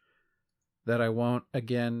watch that I won't,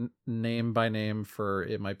 again, name by name for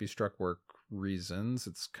it might be struck work reasons.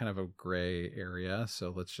 It's kind of a gray area,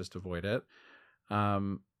 so let's just avoid it.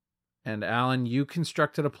 And Alan, you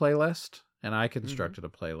constructed a playlist, and I constructed a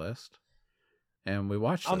playlist, and we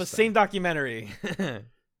watched on the same documentary.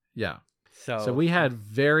 Yeah. So we had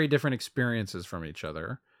very different experiences from each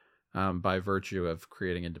other by virtue of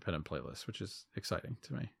creating independent playlists, which is exciting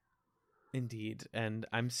to me. Indeed. And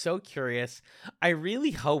I'm so curious. I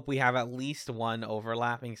really hope we have at least one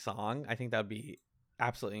overlapping song. I think that would be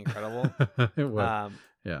absolutely incredible. It would.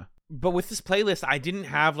 Yeah. But with this playlist, I didn't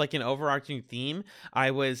have like an overarching theme.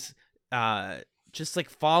 I was just like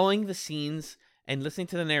following the scenes and listening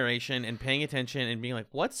to the narration and paying attention and being like,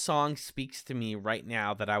 what song speaks to me right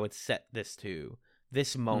now that I would set this to,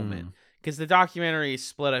 this moment? Because the documentary is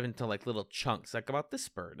split up into like little chunks, like about this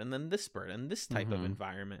bird and then this bird and this type of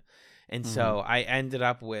environment. And so I ended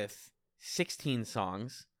up with 16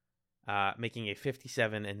 songs, making a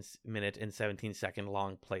 57-minute and 17-second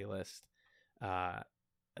long playlist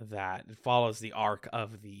that follows the arc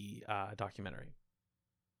of the documentary.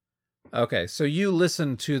 Okay, so you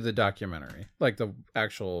listened to the documentary, like the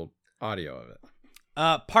actual audio of it?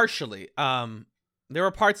 Partially. There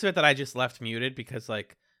were parts of it that I just left muted because,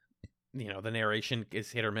 like, the narration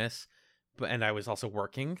is hit or miss, and I was also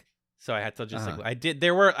working, so I had to just I'd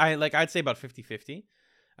say about 50-50.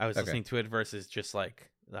 I was listening to it versus just like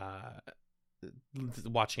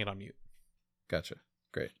watching it on mute. Gotcha.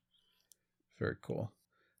 Great. Very cool.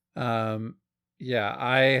 Yeah,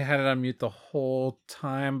 I had it on mute the whole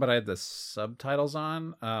time, but I had the subtitles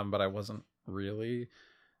on, but I wasn't really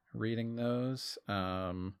reading those.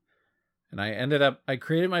 And I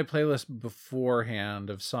created my playlist beforehand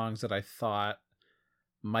of songs that I thought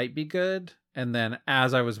might be good. And then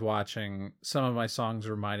as I was watching, some of my songs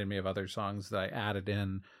reminded me of other songs that I added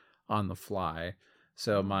in on the fly.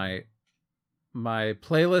 So my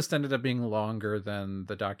playlist ended up being longer than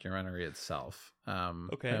the documentary itself. I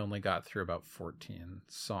only got through about 14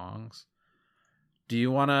 songs. How do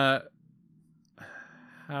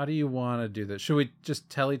you want to do this? Should we just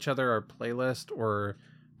tell each other our playlist, or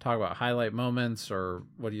talk about highlight moments, or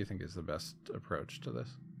what do you think is the best approach to this?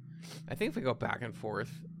 I think if we go back and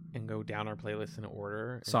forth and go down our playlist in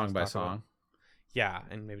order, song by song.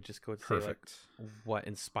 And maybe just go Perfect. Say, like, what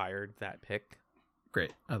inspired that pick.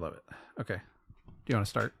 Great. I love it. Okay. Do you want to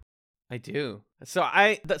start? I do. So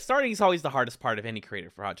the starting is always the hardest part of any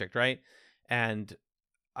creative project, right? And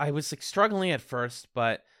I was like struggling at first,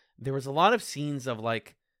 but there was a lot of scenes of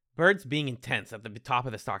like birds being intense at the top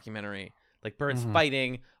of this documentary, like birds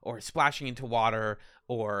fighting or splashing into water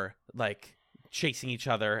or like chasing each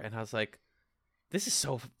other. And I was like, this is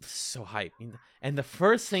so hype. And the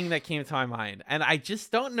first thing that came to my mind, and I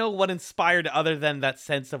just don't know what inspired other than that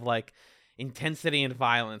sense of like intensity and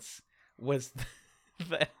violence, was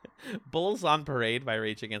the Bulls on Parade by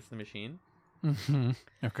Rage Against the Machine.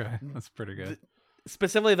 Okay, that's pretty good.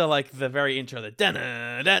 Specifically the very intro, the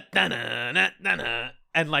dana da dana da dana,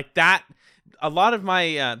 and like that. A lot of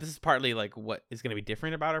my this is partly like what is going to be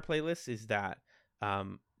different about our playlist is that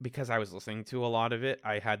because I was listening to a lot of it,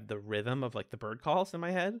 I had the rhythm of like the bird calls in my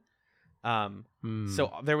head.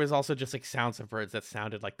 So there was also just like sounds of birds that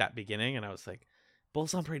sounded like that beginning, and I was like,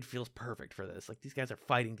 Bulls on Parade feels perfect for this. Like these guys are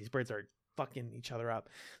fighting, these birds are fucking each other up.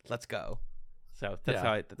 Let's go. So that's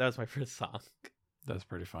how that was my first song. That's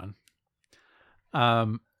pretty fun.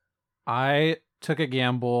 I took a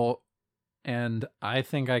gamble, and I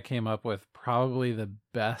think I came up with probably the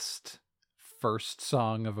best first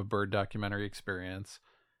song of a bird documentary experience,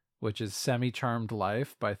 which is Semi-Charmed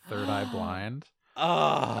Life by Third Eye Blind.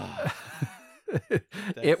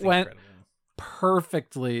 It went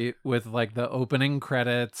perfectly with like the opening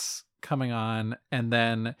credits coming on, and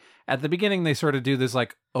then at the beginning they sort of do this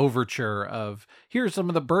like overture of here's some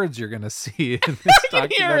of the birds you're gonna see in this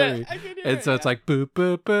documentary, and so it's like boop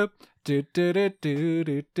boop boop do do do do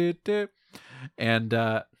do do do,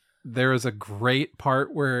 and there was a great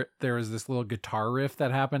part where there was this little guitar riff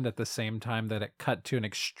that happened at the same time that it cut to an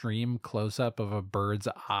extreme close-up of a bird's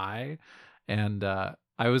eye. And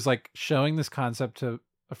I was like showing this concept to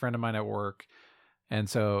a friend of mine at work, and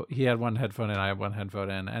so he had one headphone and I had one headphone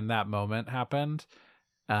in, and that moment happened,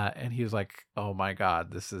 and he was like, oh my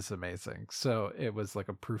god, this is amazing. So it was like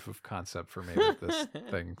a proof of concept for me that this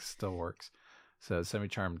thing still works. So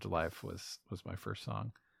Semi-Charmed Life was my first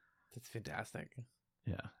song. That's fantastic.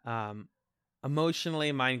 Yeah.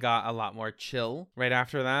 Emotionally, mine got a lot more chill right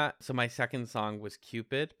after that. So my second song was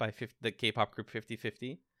Cupid by the K-pop group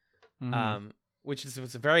 50/50, which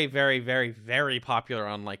was very, very, very, very popular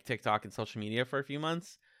on like TikTok and social media for a few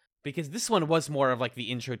months, because this one was more of like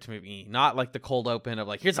the intro to me, not like the cold open of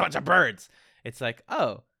like, here's a bunch of birds. It's like,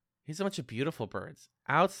 oh, here's a bunch of beautiful birds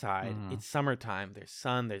outside. It's summertime. There's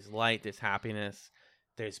sun, there's light, there's happiness,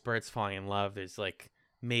 there's birds falling in love, there's like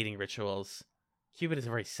mating rituals. Cupid is a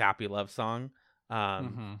very sappy love song,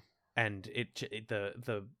 and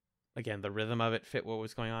the rhythm of it fit what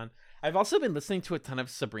was going on. I've also been listening to a ton of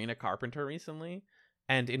Sabrina Carpenter recently,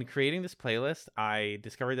 and in creating this playlist, I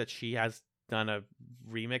discovered that she has done a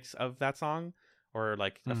remix of that song, or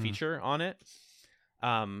like a feature on it,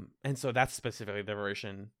 and so that's specifically the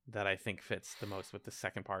version that I think fits the most with the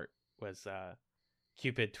second part was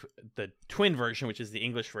Cupid, the twin version, which is the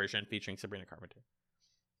English version featuring Sabrina Carpenter.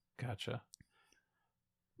 Gotcha.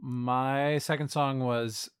 My second song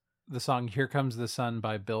was the song Here Comes the Sun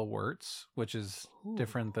by Bill Wirtz, which is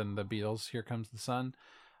different than the Beatles' Here Comes the Sun.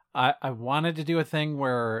 I wanted to do a thing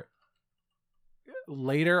where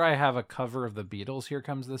later I have a cover of the Beatles' Here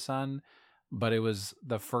Comes the Sun, but it was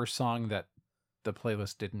the first song that the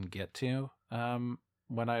playlist didn't get to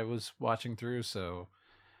when I was watching through, so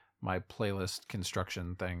my playlist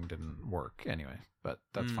construction thing didn't work anyway, but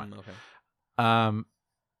that's fine. Okay.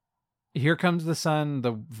 Here Comes the Sun,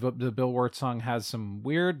 the Bill Wirtz song has some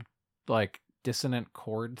weird, like, dissonant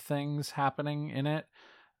chord things happening in it.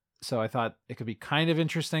 So I thought it could be kind of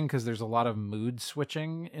interesting because there's a lot of mood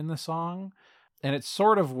switching in the song. And it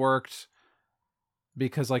sort of worked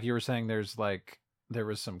because, like you were saying, there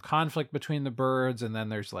was some conflict between the birds, and then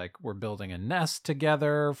there's like, we're building a nest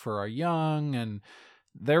together for our young, and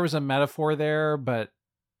there was a metaphor there, but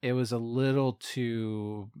it was a little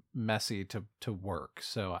too messy to work.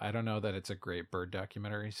 So I don't know that it's a great bird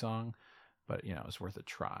documentary song, but you know, it's worth a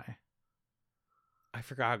try. I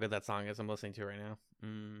forgot how good that song is. I'm listening to it right now.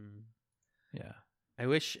 Yeah. I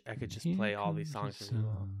wish I could just play all these songs for you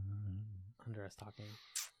under us talking.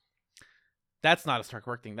 That's not a Stark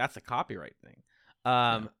Work thing. That's a copyright thing.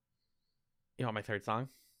 You want my third song?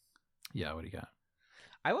 Yeah, what do you got?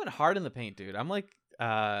 I went hard in the paint, dude. I'm like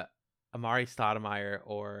Amari Stoudemire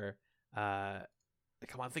or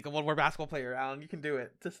come on, think of one more basketball player, Alan. You can do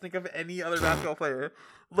it. Just think of any other basketball player.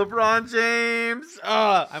 LeBron James.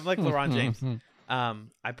 I'm like LeBron James.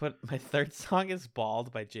 I put my third song is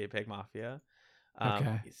Bald by JPEG Mafia.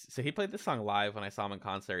 Okay. So he played this song live when I saw him in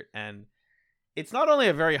concert, and it's not only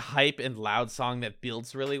a very hype and loud song that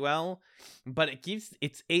builds really well, but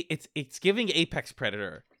it's giving Apex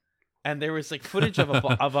Predator. And there was like footage of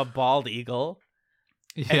a bald eagle.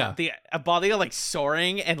 Yeah. And a bald eagle like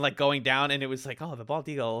soaring and like going down, and it was like, oh, the bald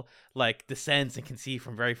eagle like descends and can see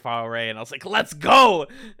from very far away, and I was like, let's go.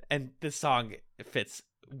 And this song fits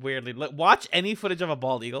weirdly. Watch any footage of a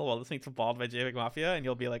bald eagle while listening to Bald by JPEG Mafia, and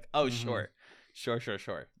you'll be like, oh, sure.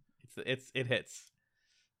 It hits.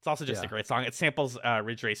 It's also just a great song. It samples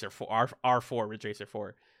Ridge Racer 4 R4 Ridge Racer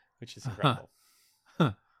 4, which is incredible.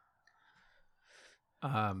 That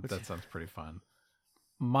sounds pretty fun.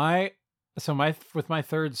 With my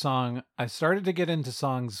third song, I started to get into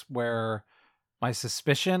songs where my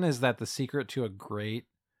suspicion is that the secret to a great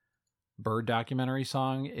bird documentary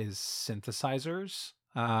song is synthesizers,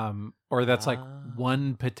 or that's like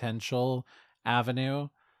one potential avenue.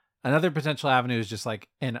 Another potential avenue is just like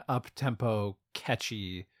an up-tempo,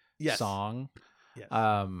 catchy song. Yes.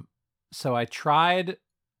 So I tried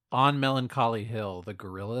On Melancholy Hill, the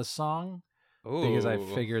Gorillaz song, because I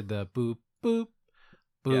figured the boop, boop,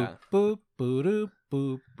 boop, boop, boop, boop,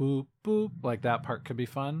 boop, boop, boop, like that part could be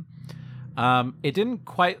fun. It didn't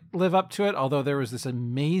quite live up to it, although there was this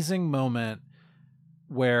amazing moment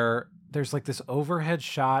where there's like this overhead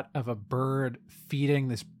shot of a bird feeding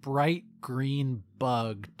this bright green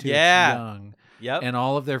bug to its young. Yep. And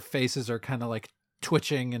all of their faces are kind of like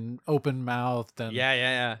twitching and open mouthed. And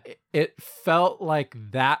yeah. It felt like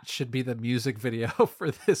that should be the music video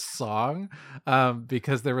for this song,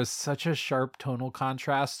 because there was such a sharp tonal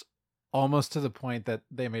contrast, almost to the point that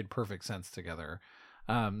they made perfect sense together.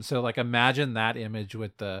 So like imagine that image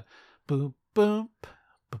with the boom, boom,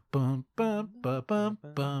 boom, boom, boom, boom,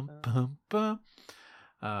 boom, boom, boom.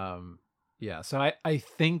 Yeah, so I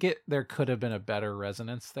think there could have been a better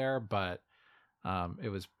resonance there, but it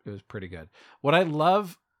was pretty good. What I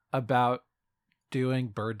love about doing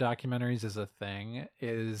bird documentaries as a thing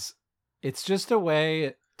is it's just a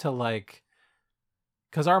way to like,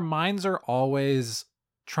 because our minds are always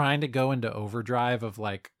trying to go into overdrive of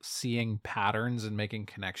like seeing patterns and making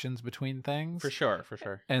connections between things. For sure.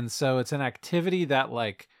 And so it's an activity that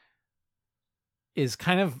like is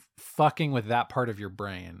kind of fucking with that part of your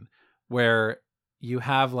brain where you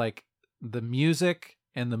have like the music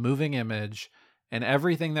and the moving image, and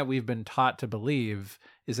everything that we've been taught to believe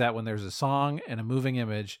is that when there's a song and a moving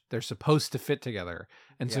image, they're supposed to fit together.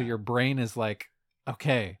 And so your brain is like,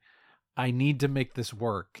 okay, I need to make this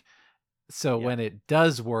work. So when it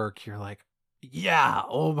does work, you're like, yeah,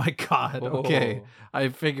 oh my God. Okay. I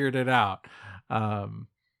figured it out. Anyway,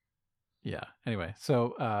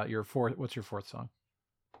 so what's your fourth song?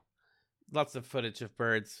 Lots of footage of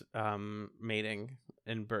birds mating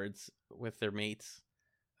and birds with their mates.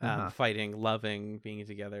 Fighting, loving, being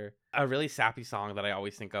together. A really sappy song that I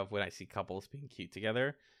always think of when I see couples being cute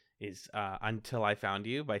together is Until I Found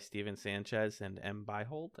You by Steven Sanchez and M.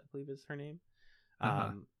 Byhold, I believe is her name.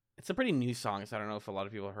 It's a pretty new song, so I don't know if a lot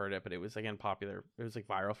of people heard it, but it was, again, popular. It was like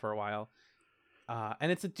viral for a while.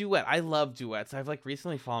 And it's a duet. I love duets. I've like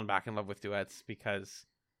recently fallen back in love with duets because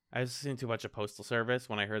I was listening to a bunch of Postal Service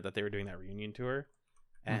when I heard that they were doing that reunion tour.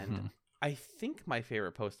 And I think my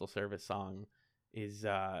favorite Postal Service song is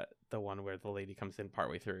the one where the lady comes in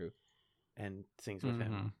partway through and sings with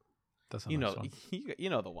him. That's you know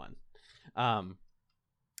the one.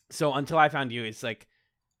 So Until I Found You is like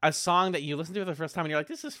a song that you listen to for the first time and you're like,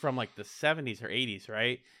 this is from like the 70s or 80s,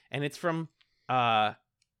 right? And it's from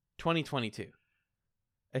 2022.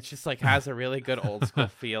 It's just like has a really good old school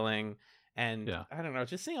feeling. And I don't know,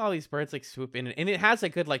 just seeing all these birds like swoop in, and it has a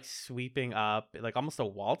good like sweeping up, like almost a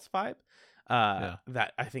waltz vibe.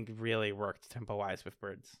 That I think really worked tempo wise with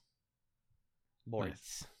birds.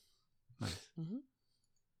 Nice.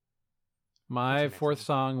 My fourth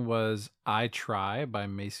song was "I Try" by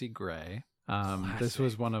Macy Gray. This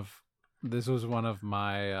was one of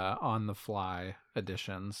my on the fly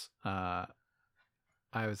editions. I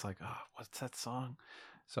was like, oh, what's that song?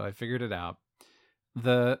 So I figured it out.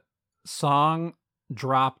 The song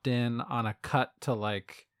dropped in on a cut to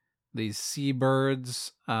like these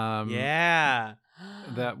seabirds that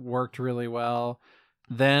worked really well.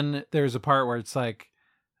 Then there's a part where it's like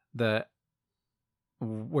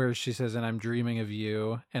where she says, and I'm dreaming of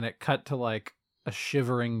you, and it cut to like a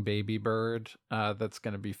shivering baby bird that's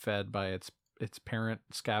going to be fed by its parent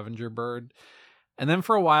scavenger bird. And then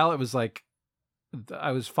for a while it was like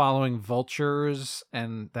I was following vultures,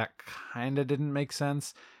 and that kind of didn't make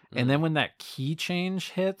sense. And then when that key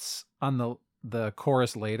change hits on the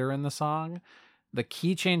chorus later in the song, the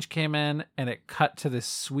key change came in and it cut to this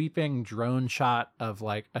sweeping drone shot of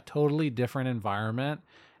like a totally different environment.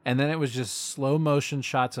 And then it was just slow motion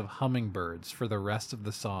shots of hummingbirds for the rest of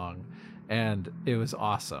the song. And it was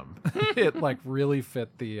awesome. It like really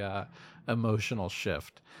fit the emotional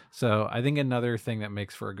shift. So I think another thing that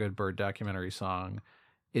makes for a good bird documentary song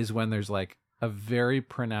is when there's like a very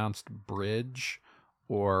pronounced bridge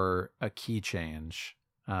or a key change.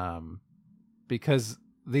 Because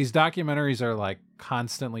these documentaries are like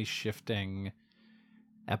constantly shifting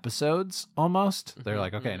episodes almost. They're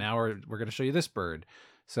like, okay, now we're going to show you this bird.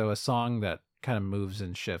 So a song that kind of moves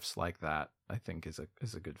and shifts like that, I think is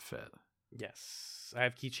a good fit. Yes. I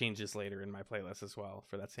have key changes later in my playlist as well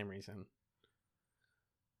for that same reason.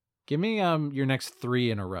 Give me your next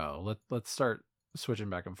 3 in a row. Let's start switching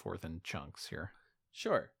back and forth in chunks here.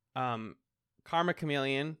 Sure. Karma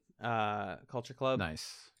Chameleon, Culture Club.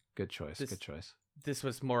 Nice. Good choice. Good choice. This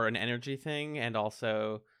was more an energy thing, and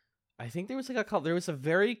also I think there was a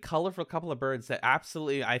very colorful couple of birds that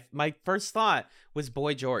absolutely my first thought was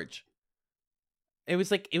Boy George. It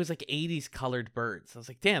was like 80s colored birds. I was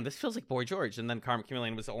like, damn, this feels like Boy George. And then Karma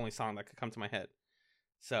Chameleon was the only song that could come to my head.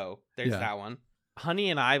 So there's that one.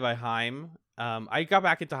 Honey and I by Haim. I got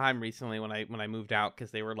back into Haim recently when I moved out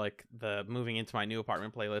because they were like the moving into my new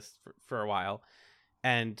apartment playlist for a while.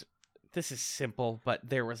 And this is simple, but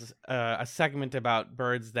there was a segment about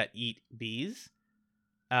birds that eat bees.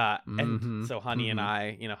 And so Honey and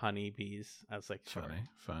I, honey, bees. I was like, sure.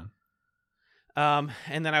 Fun.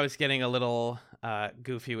 And then I was getting a little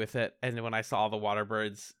goofy with it. And when I saw the water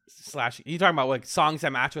birds slashing, you talking about like songs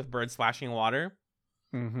that match with birds splashing water?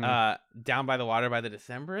 Down by the Water by the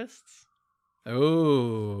Decemberists.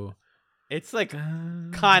 Oh, it's like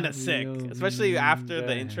kind of sick, especially after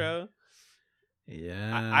the intro.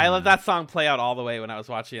 Yeah, I let that song play out all the way when I was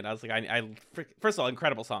watching it. I was like, I first of all,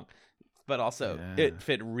 incredible song, but also it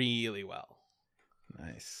fit really well.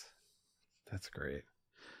 Nice, that's great.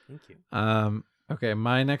 Thank you. Okay,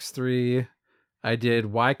 my next 3, I did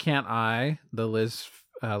 "Why Can't I," the Liz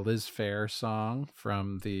Phair song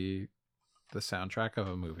from the soundtrack of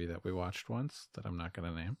a movie that we watched once that I'm not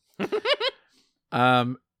going to name.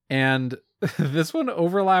 And this one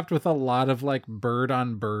overlapped with a lot of like bird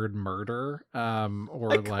on bird murder,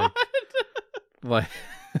 or like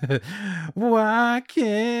why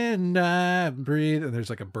can't I breathe? And there's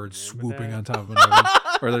like a bird swooping on top of another,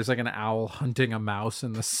 or there's like an owl hunting a mouse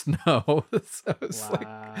in the snow. So it's like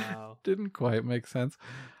didn't quite make sense.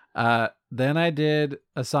 Then I did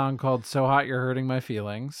a song called "So Hot You're Hurting My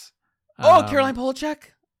Feelings." Caroline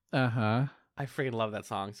Polachek. I freaking love that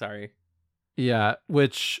song. Sorry. Yeah,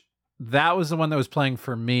 that was the one that was playing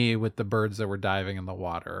for me with the birds that were diving in the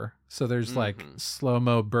water. So there's like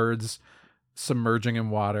slow-mo birds submerging in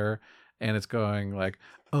water, and it's going like,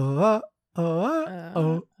 Caroline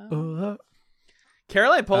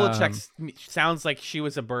Polachek sounds like she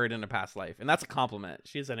was a bird in a past life, and that's a compliment.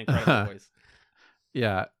 She has an incredible voice.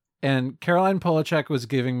 Yeah, and Caroline Polachek was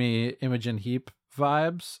giving me Imogen Heap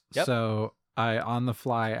vibes, so I on the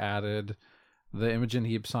fly added the Imogen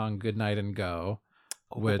Heap song "Good Night and Go,"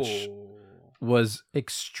 which was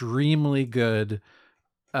extremely good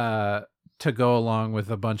to go along with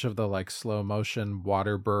a bunch of the like slow motion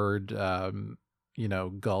water bird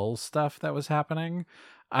gull stuff that was happening.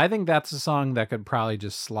 I think that's a song that could probably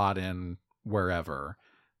just slot in wherever,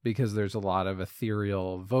 because there's a lot of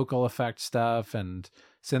ethereal vocal effect stuff and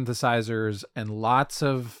synthesizers and lots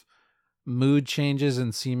of mood changes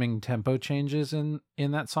and seeming tempo changes in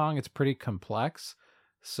that song. It's pretty complex.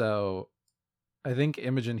 So I think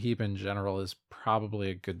Imogen Heap in general is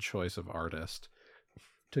probably a good choice of artist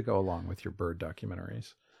to go along with your bird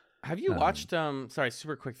documentaries. Have you watched sorry,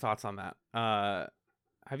 super quick thoughts on that.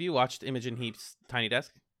 Have you watched Imogen Heap's Tiny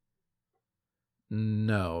Desk?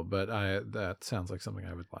 No, but that sounds like something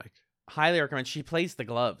I would like. Highly recommend. She plays the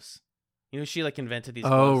gloves. She like invented these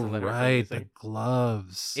gloves. Oh, right, the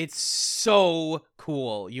gloves. It's so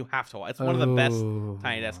cool. You have to watch. It's one of the best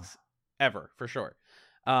Tiny Desks ever, for sure.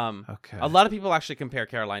 Okay. A lot of people actually compare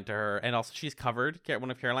Caroline to her, and also she's covered one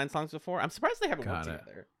of Caroline's songs before. I'm surprised they haven't worked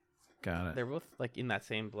together. Got it. They're both like in that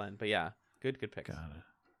same blend, but yeah, good picks. Got it.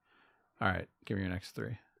 All right, give me your next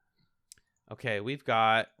 3. Okay, we've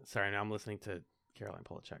got. Sorry, now I'm listening to Caroline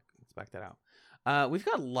Polachek. Let's back that out. We've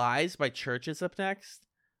got "Lies" by Churches up next.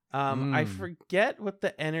 I forget what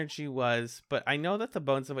the energy was, but I know that the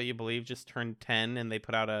Bones of What You Believe just turned 10 and they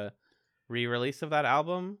put out a re-release of that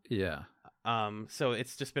album. Yeah. So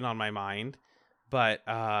it's just been on my mind. But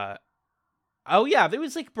oh yeah, there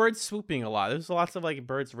was like birds swooping a lot. There was lots of like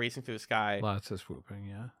birds racing through the sky. Lots of swooping,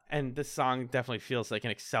 yeah. And this song definitely feels like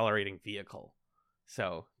an accelerating vehicle.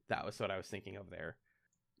 So That was what I was thinking of there.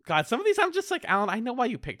 God, some of these I'm just like, Alan, I know why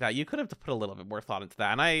you picked that. You could have put a little bit more thought into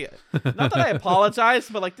that. And not that I apologize,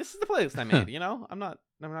 but like, this is the playlist I made, you know? I'm not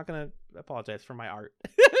going to apologize for my art.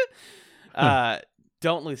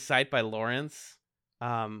 Don't Lose Sight by Lawrence.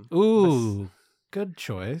 Ooh, good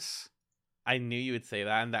choice. I knew you would say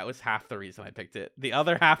that, and that was half the reason I picked it. The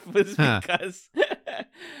other half was because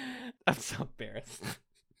I'm so embarrassed.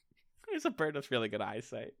 There's a bird with really good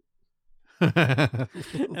eyesight.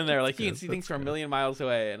 And they're like, you can see things from a million miles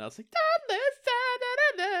away. And I was like,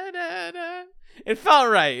 it felt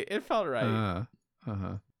right.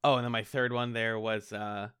 Oh, and then my third one there was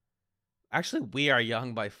actually We Are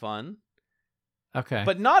Young by Fun. Okay.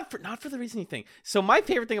 But not for the reason you think. So my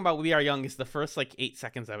favorite thing about We Are Young is the first like 8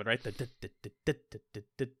 seconds of it, right? The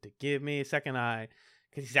give me a second eye,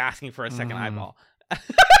 because he's asking for a second eyeball.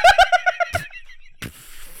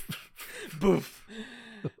 Boof.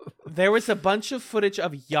 There was a bunch of footage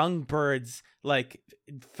of young birds like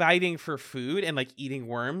fighting for food and like eating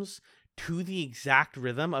worms to the exact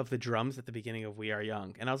rhythm of the drums at the beginning of We Are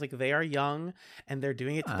Young. And I was like, they are young and they're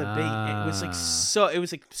doing it to the big. It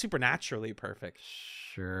was like supernaturally perfect.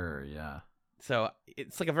 Sure, yeah. So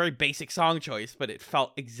it's like a very basic song choice, but it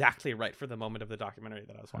felt exactly right for the moment of the documentary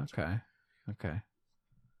that I was watching. Okay.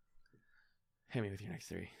 Hit me with your next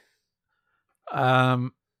three.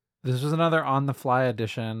 This was another on the fly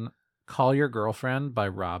edition. Call Your Girlfriend by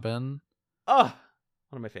Robin. Oh,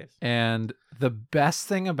 one of my faves. And the best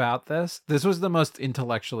thing about this was the most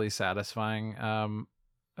intellectually satisfying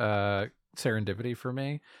serendipity for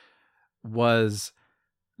me, was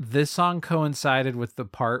this song coincided with the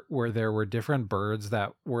part where there were different birds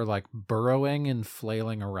that were like burrowing and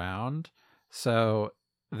flailing around. So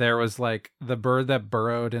there was like the bird that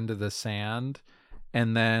burrowed into the sand,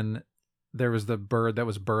 and then there was the bird that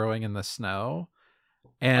was burrowing in the snow.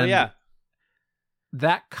 And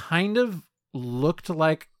that kind of looked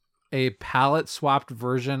like a palette swapped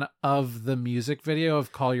version of the music video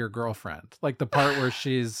of Call Your Girlfriend. Like the part where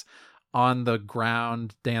she's on the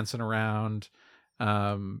ground dancing around,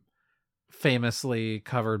 famously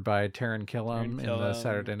covered by Taran Killam in the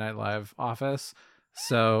Saturday Night Live office.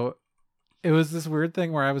 So it was this weird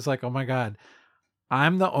thing where I was like, oh my God,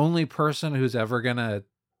 I'm the only person who's ever going to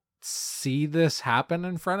see this happen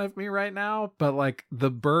in front of me right now. But like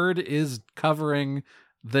the bird is covering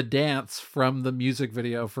the dance from the music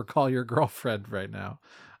video for Call Your Girlfriend right now.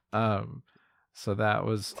 So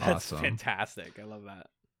that's awesome. Fantastic. I love that.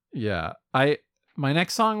 Yeah. My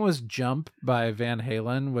next song was Jump by Van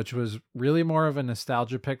Halen, which was really more of a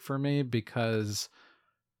nostalgia pick for me because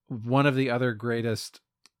one of the other greatest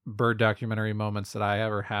bird documentary moments that I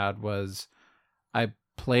ever had was I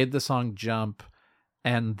played the song Jump,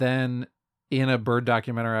 and then in a bird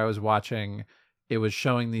documentary I was watching, it was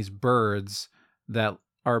showing these birds that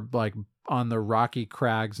are like on the rocky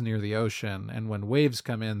crags near the ocean, and when waves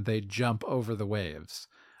come in, they jump over the waves.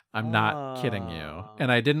 I'm not kidding you.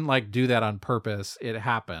 And I didn't like do that on purpose. It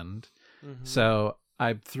happened. Mm-hmm. So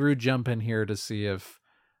I threw Jump in here to see if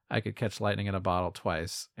I could catch lightning in a bottle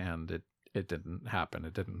twice, and it didn't happen.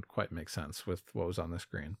 It didn't quite make sense with what was on the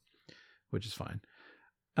screen, which is fine.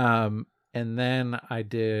 And then I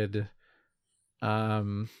did,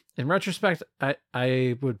 in retrospect,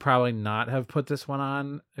 I would probably not have put this one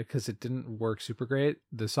on because it didn't work super great.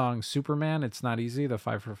 The song Superman, It's Not Easy, the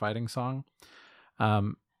Five for Fighting song.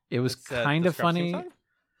 It was kind of funny. Song?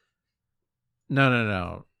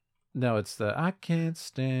 No, it's the I Can't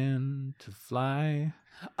Stand to Fly.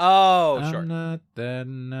 Oh, I'm sure. I'm not that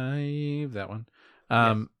naive. That one.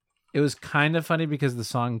 Yes. It was kind of funny because the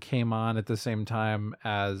song came on at the same time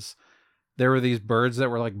as there were these birds that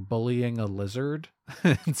were like bullying a lizard.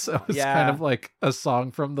 And so it's kind of like a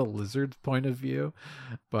song from the lizard's point of view.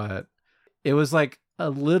 But it was like a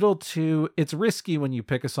little too, it's risky when you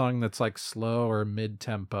pick a song that's like slow or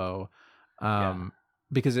mid-tempo,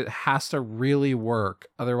 because it has to really work.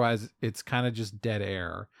 Otherwise, it's kind of just dead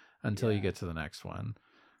air until you get to the next one.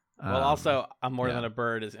 Well, also, I'm More Than a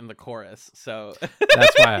Bird is in the chorus, so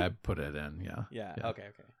that's why I put it in. Yeah. Okay.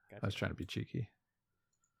 Gotcha. I was trying to be cheeky.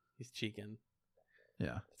 He's cheeking.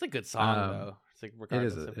 Yeah, it's a good song though. It's like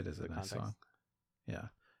it is a nice song. Yeah.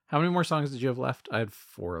 How many more songs did you have left? I had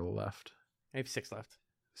 4 left. I have 6 left.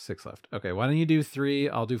 6 left. Okay, why don't you do 3?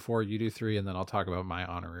 I'll do 4. You do 3, and then I'll talk about my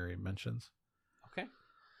honorary mentions. Okay.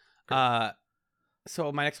 Great.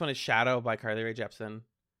 So my next one is Shadow by Carly Rae Jepsen.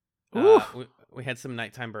 We had some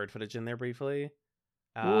nighttime bird footage in there briefly.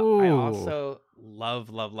 I also love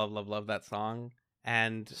that song.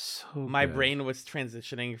 And So my good. brain was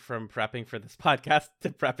transitioning from prepping for this podcast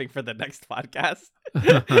to prepping for the next podcast,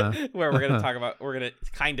 where we're gonna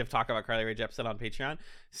kind of talk about Carly Rae Jepsen on Patreon.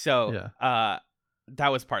 So that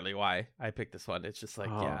was partly why I picked this one. It's just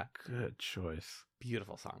like, good choice.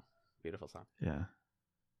 Beautiful song. Yeah.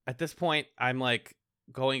 At this point, I'm like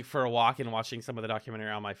going for a walk and watching some of the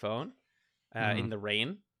documentary on my phone in the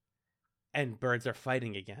rain, and birds are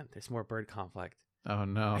fighting again. There's more bird conflict. Oh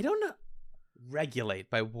no. I don't know.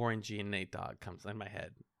 Regulate by Warren G and Nate Dogg comes in my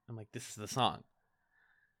head. I'm like, this is the song.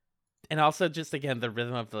 And also just again the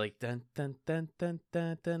rhythm of the like dun dun dun dun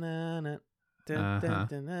dun dun dun dun dun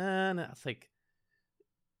dun dun. It's like,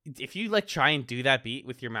 if you like try and do that beat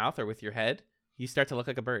with your mouth or with your head, you start to look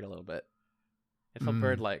like a bird a little bit. It felt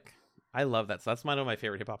bird like. I love that. So that's one of my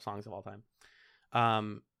favorite hip hop songs of all time.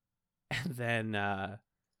 And then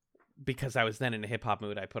because I was then in a hip hop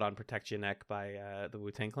mood, I put on Protect Your Neck by the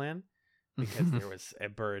Wu-Tang Clan. Because there was a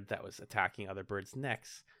bird that was attacking other birds'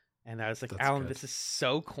 necks. And I was like, Alan, this is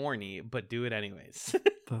so corny, but do it anyways.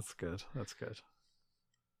 That's good.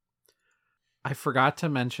 I forgot to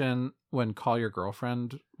mention when Call Your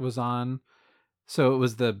Girlfriend was on. So it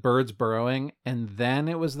was the birds burrowing, and then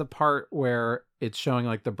it was the part where it's showing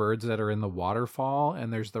like the birds that are in the waterfall,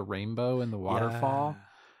 and there's the rainbow in the waterfall.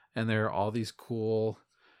 And there are all these cool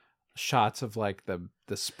shots of like the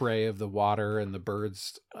spray of the water and the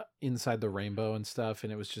birds inside the rainbow and stuff,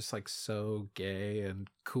 and it was just like so gay and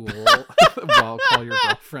cool while Call Your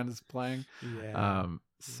Girlfriend is playing.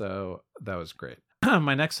 So that was great.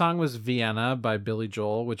 My next song was Vienna by Billy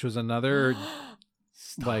Joel, which was another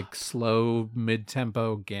like slow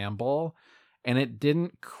mid-tempo gamble, and it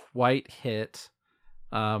didn't quite hit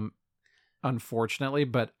unfortunately,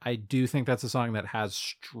 but I do think that's a song that has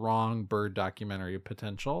strong bird documentary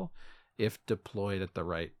potential if deployed at the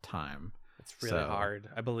right time. It's really hard.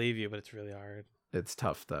 I believe you, but it's really hard. It's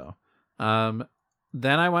tough though.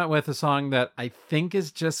 Then I went with a song that I think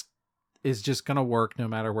is just gonna work no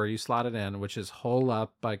matter where you slot it in, which is Hole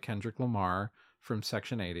Up by Kendrick Lamar from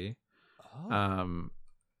Section 80.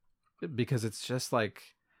 Because it's just like,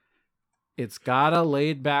 it's got a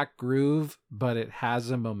laid back groove, but it has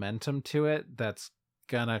a momentum to it that's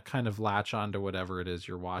gonna kind of latch onto whatever it is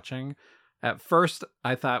you're watching. At first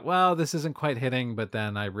I thought, well, this isn't quite hitting, but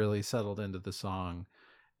then I really settled into the song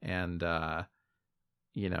and kind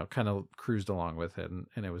of cruised along with it,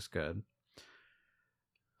 and it was good.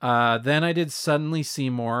 Then I did Suddenly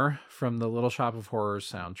Seymour from the Little Shop of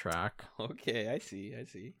Horrors soundtrack. Okay, I see.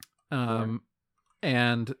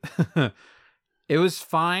 And it was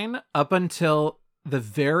fine up until the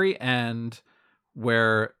very end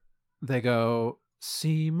where they go,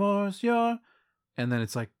 Seymour's your, and then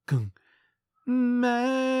it's like, gung,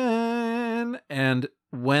 man. And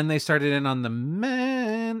when they started in on the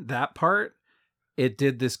man, that part, it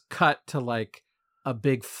did this cut to like a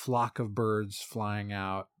big flock of birds flying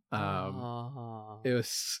out. It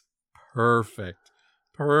was perfect.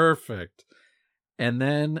 And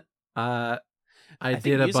then I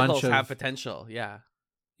did a bunch of have potential.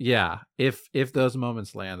 Yeah, if those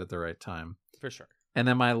moments land at the right time, for sure. And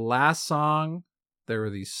then my last song, there were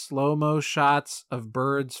these slow-mo shots of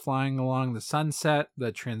birds flying along the sunset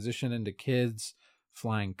that transition into kids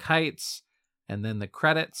flying kites, and then the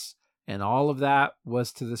credits, and all of that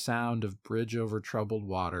was to the sound of Bridge Over Troubled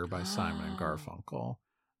Water by Simon and Garfunkel.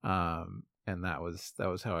 And that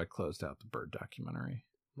was how I closed out the bird documentary.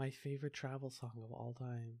 My favorite travel song of all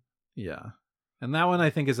time. Yeah. And that one I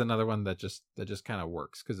think is another one that just kind of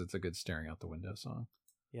works because it's a good staring out the window song.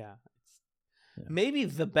 Yeah. Maybe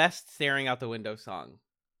the best staring out the window song.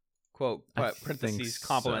 Quote, parentheses,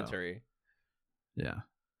 complimentary. So. Yeah.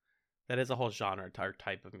 That is a whole genre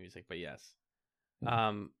type of music, but yes.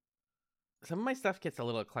 Yeah. Some of my stuff gets a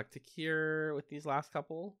little eclectic here with these last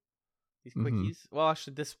couple. These quickies. Well,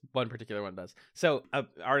 actually, this one particular one does. So, an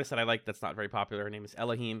artist that I like that's not very popular, her name is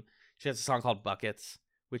Elohim. She has a song called Buckets,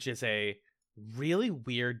 which is a really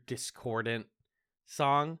weird, discordant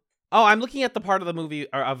song. Oh, I'm looking at the part of the movie,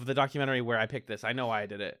 or of the documentary where I picked this. I know why I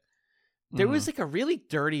did it. There was like a really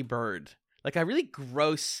dirty bird. Like a really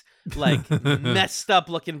gross, like messed up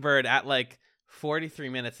looking bird at like 43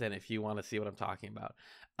 minutes in, if you want to see what I'm talking about.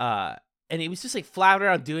 And he was just like flapping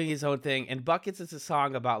around doing his own thing. And Buckets is a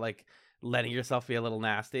song about like letting yourself be a little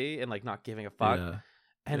nasty and like not giving a fuck. Yeah.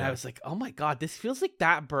 And I was like, oh my God, this feels like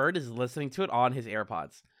that bird is listening to it on his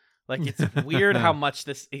AirPods. Like it's weird how much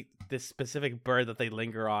this specific bird that they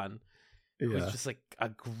linger on was just like a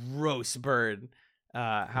gross bird.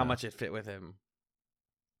 How much it fit with him.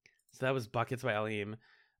 So that was Buckets by Elohim.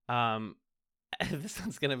 This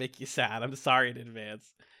one's gonna make you sad. I'm sorry in advance.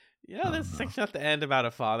 There's a section at the end about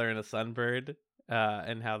a father and a sunbird,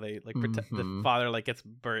 and how they like the father like gets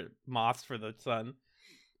mossed for the son.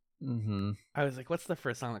 I was like, what's the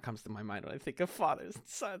first song that comes to my mind when I think of fathers and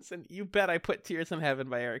sons? And you bet I put "Tears in Heaven"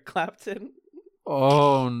 by Eric Clapton.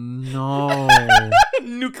 Oh no!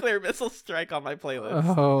 Nuclear missile strike on my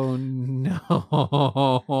playlist. Oh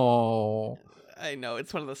no! I know,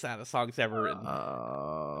 it's one of the saddest songs ever written.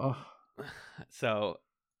 So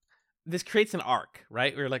this creates an arc,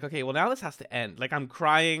 right? We're like, okay, well now this has to end. Like I'm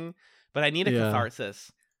crying, but I need a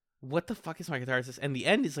catharsis. What the fuck is my catharsis? And the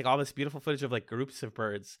end is like all this beautiful footage of like groups of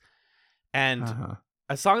birds. And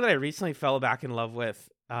a song that I recently fell back in love with,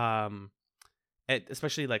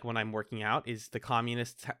 especially like when I'm working out, is "The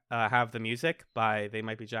Communists Have the Music" by They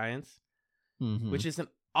Might Be Giants, which is an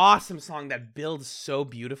awesome song that builds so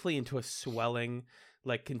beautifully into a swelling,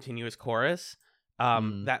 like continuous chorus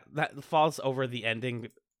that falls over the ending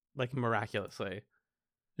like miraculously.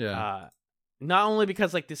 Not only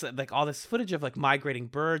because like this, like all this footage of like migrating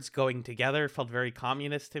birds going together felt very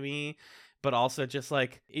communist to me, but also just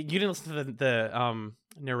like you didn't listen to the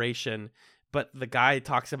narration, but the guy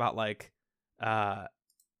talks about like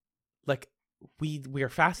we are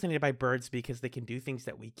fascinated by birds because they can do things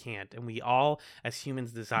that we can't, and we all as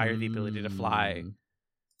humans desire the ability to fly.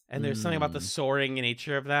 And there's something about the soaring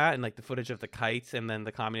nature of that, and like the footage of the kites, and then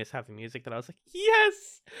the communists have the music that I was like,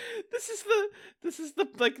 yes, this is the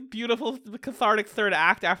like beautiful, the cathartic third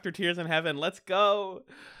act after "Tears in Heaven." Let's go.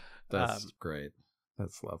 That's great.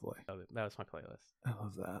 That's lovely. That was my playlist. I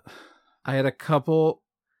love that. I had a couple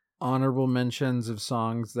honorable mentions of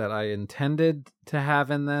songs that I intended to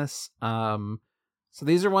have in this. So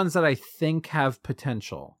these are ones that I think have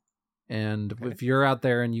potential. And if you're out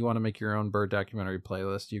there and you want to make your own bird documentary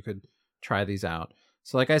playlist, you could try these out.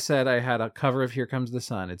 So like I said, I had a cover of "Here Comes the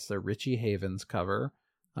Sun." It's the Richie Havens cover,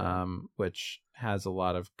 which has a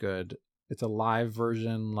lot of good... It's a live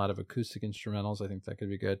version, a lot of acoustic instrumentals. I think that could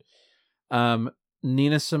be good.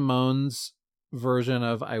 Nina Simone's version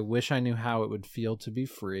of "I Wish I Knew How It Would Feel to Be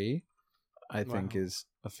Free," I think is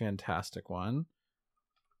a fantastic one.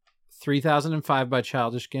 3005 by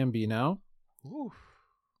Childish Gambino. Ooh.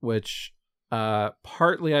 Which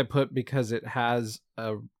partly I put because it has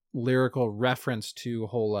a lyrical reference to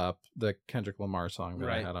 "Hole Up," the Kendrick Lamar song that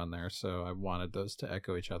I had on there. So I wanted those to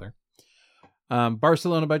echo each other.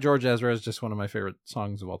 "Barcelona" by George Ezra is just one of my favorite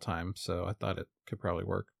songs of all time. So I thought it could probably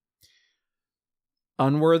work.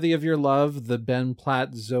 "Unworthy of Your Love," the Ben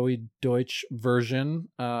Platt, Zoe Deutsch version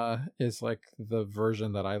is like the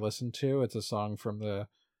version that I listen to. It's a song from the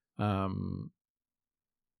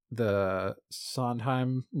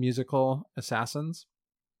Sondheim musical Assassins.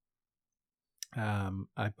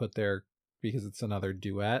 I put there because it's another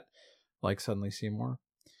duet, like "Suddenly Seymour."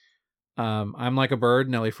 "I'm Like a Bird,"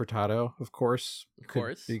 Nelly Furtado, of course.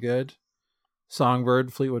 Could be good.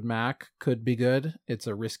 "Songbird," Fleetwood Mac, could be good. It's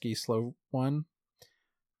a risky, slow one.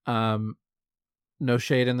 "No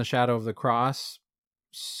Shade in the Shadow of the Cross,"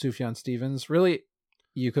 Sufjan Stevens. Really,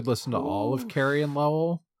 you could listen to all of Carrie and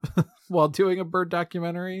Lowell while doing a bird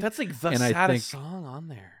documentary. That's like the saddest song on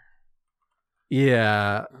there.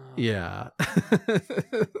 Yeah.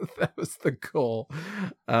 That was the goal.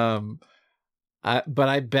 But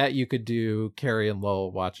I bet you could do Carrie and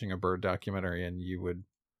Lowell watching a bird documentary, and you would,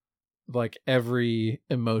 like, every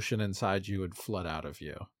emotion inside you would flood out of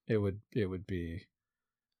you. It would be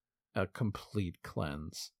a complete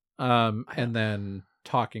cleanse. And then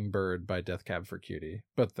 "Talking Bird" by Death Cab for Cutie,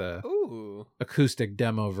 but the acoustic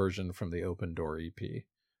demo version from the Open Door EP.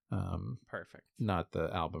 Perfect. Not the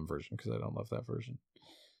album version, because I don't love that version.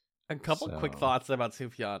 A couple quick thoughts about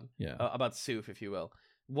Sufjan. About Suf, if you will.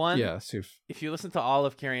 One, Suf. If you listen to all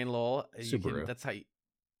of Carrie and Lowell, that's how you...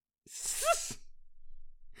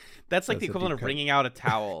 That's like the equivalent of wringing out a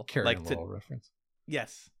towel. Carrie and Lowell reference.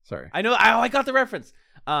 Yes. Sorry. I know. I got the reference.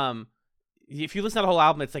 If you listen to the whole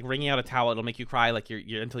album, it's like wringing out a towel. It'll make you cry like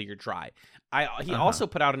you're until you're dry. He also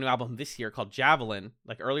put out a new album this year called Javelin,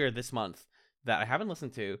 like earlier this month, that I haven't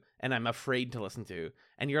listened to and I'm afraid to listen to.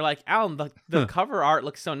 And you're like, Alan, the cover art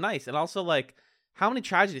looks so nice. And also, like, how many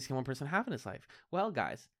tragedies can one person have in his life? Well,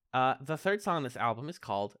 guys, the third song on this album is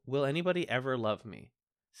called "Will Anybody Ever Love Me?"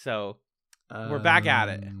 So we're back at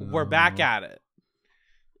it. We're back at it.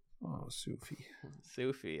 Oh,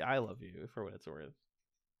 Sufi, I love you for what it's worth.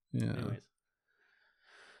 Yeah. Anyways.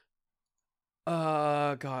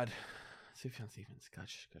 God. Sufjan Stevens.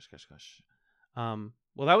 Gosh.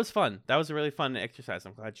 Well, that was fun. That was a really fun exercise.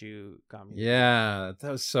 I'm glad you got me. Yeah,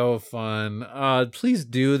 that was so fun. Please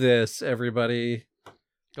do this, everybody.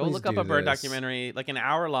 Go look up a bird documentary, like an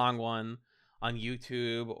hour-long one on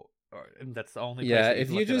YouTube. That's the only place. Yeah,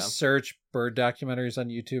 if you just search bird documentaries on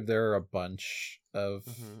YouTube, there are a bunch of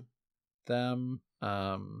them,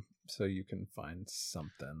 so you can find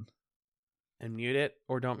something. And mute it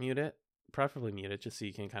or don't mute it. Preferably mute it, just so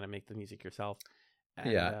you can kind of make the music yourself.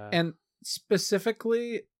 And, and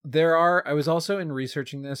specifically, I was also in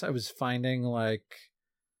researching this, I was finding like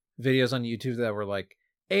videos on YouTube that were like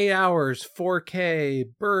 8 hours, 4K,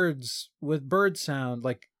 birds with bird sound.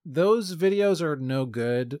 Like those videos are no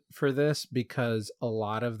good for this because a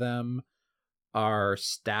lot of them are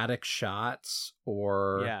static shots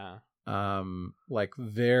or like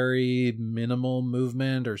very minimal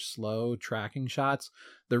movement or slow tracking shots.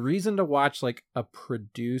 The reason to watch like a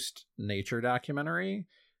produced nature documentary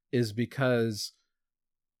is because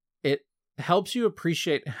it helps you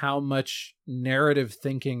appreciate how much narrative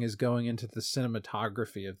thinking is going into the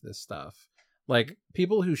cinematography of this stuff. Like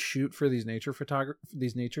people who shoot for these nature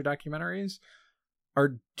documentaries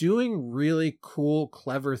are doing really cool,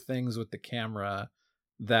 clever things with the camera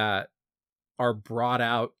that are brought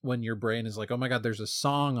out when your brain is like, oh my God, there's a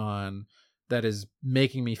song on that is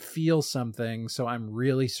making me feel something. So I'm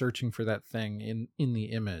really searching for that thing in the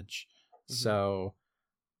image. Mm-hmm. So,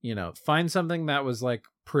 find something that was like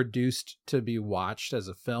produced to be watched as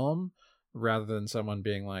a film rather than someone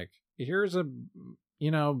being like, here's a,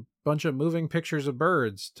 bunch of moving pictures of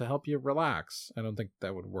birds to help you relax. I don't think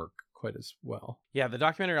that would work quite as well. Yeah, the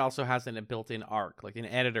documentary also has a built-in arc. Like an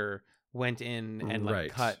editor went in and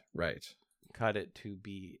like cut it to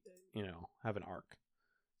be, have an arc.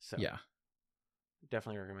 So yeah,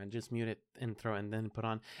 definitely recommend. Just mute it and throw it and then put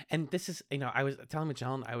on. And this is, I was telling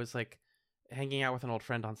Magellan, I was like hanging out with an old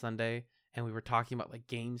friend on Sunday and we were talking about like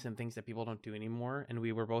games and things that people don't do anymore. And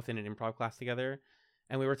we were both in an improv class together.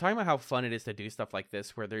 And we were talking about how fun it is to do stuff like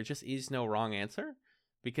this where there just is no wrong answer.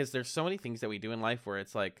 Because there's so many things that we do in life where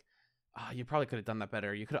it's like, oh, you probably could have done that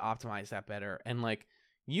better. You could have optimized that better. And like,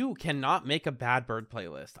 you cannot make a bad bird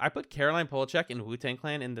playlist. I put Caroline Polachek and Wu-Tang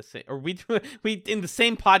Clan in the same, or we in the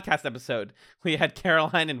same podcast episode. We had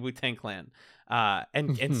Caroline and Wu-Tang Clan,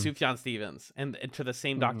 and Sufjan Stevens, and to the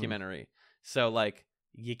same documentary. So like,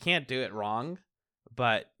 you can't do it wrong,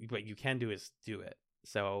 but what you can do is do it.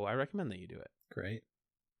 So I recommend that you do it. Great.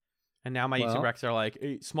 And now my YouTube recs are like,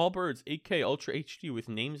 hey, small birds, 8K Ultra HD with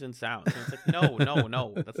names and sounds. And it's like,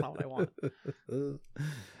 no, that's not what I want.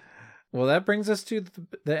 Well, that brings us to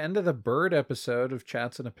the end of the bird episode of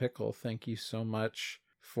Chatz in a Pickle. Thank you so much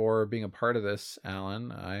for being a part of this,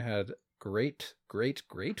 Alan. I had great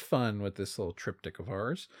fun with this little triptych of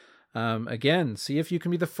ours. Again, see if you can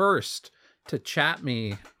be the first to chat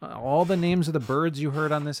me all the names of the birds you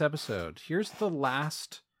heard on this episode. Here's the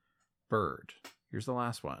last bird. Here's the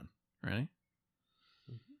last one. Ready?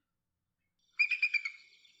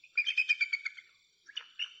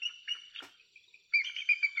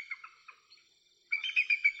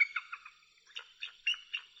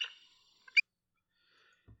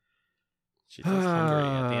 She sounds hungry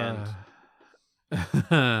at the end.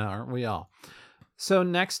 Aren't we all? So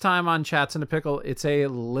next time on Chatz in a Pickle, it's a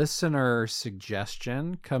listener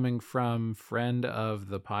suggestion coming from friend of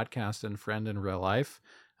the podcast and friend in real life.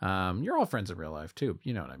 You're all friends in real life too.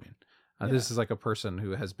 You know what I mean? This is like a person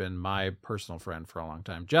who has been my personal friend for a long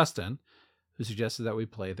time, Justin, who suggested that we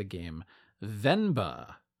play the game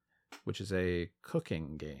Venba, which is a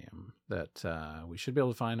cooking game that we should be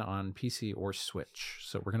able to find on PC or Switch.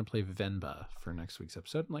 So we're going to play Venba for next week's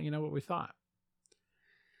episode and let you know what we thought.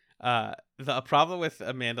 The problem with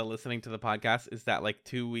Amanda listening to the podcast is that like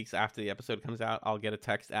 2 weeks after the episode comes out, I'll get a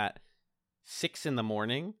text at 6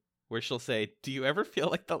 a.m. where she'll say, do you ever feel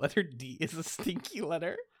like the letter D is a stinky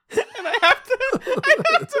letter? And I have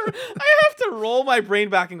to roll my brain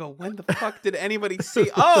back and go, when the fuck did anybody say,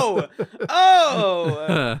 oh,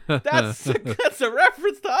 that's a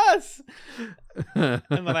reference to us. And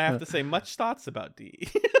then I have to say much thoughts about D.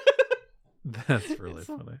 That's really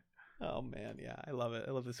funny. Oh man, yeah, I love it.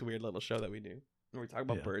 I love this weird little show that we do. And we talk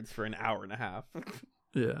about birds for an hour and a half.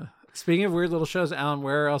 Yeah. Speaking of weird little shows, Alan,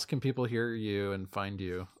 where else can people hear you and find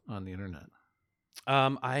you on the internet?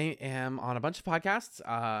 I am on a bunch of podcasts.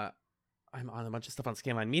 I'm on a bunch of stuff on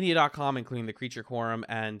scanlinemedia.com, including The Creature Quorum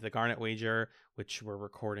and The Garnet Wager, which we're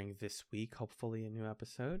recording this week, hopefully a new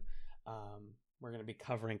episode. We're going to be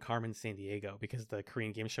covering Carmen Sandiego because the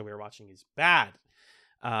Korean game show we were watching is bad.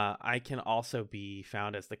 I can also be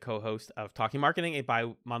found as the co-host of Talking Marketing, a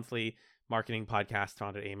bi-monthly marketing podcast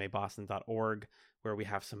found at amaboston.org, where we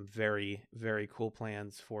have some very, very cool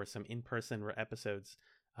plans for some in-person episodes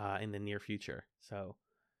in the near future. So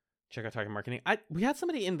check out Talking Marketing. We had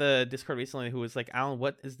somebody in the Discord recently who was like, Alan,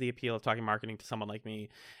 what is the appeal of Talking Marketing to someone like me?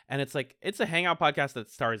 And it's like, it's a hangout podcast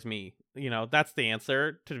that stars me. That's the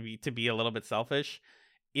answer, to be a little bit selfish.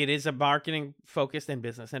 it is a marketing focused and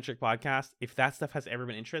business centric podcast. If that stuff has ever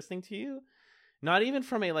been interesting to you, not even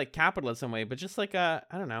from a like capitalism way, but just like I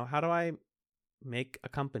don't know, how do I make a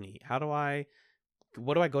company?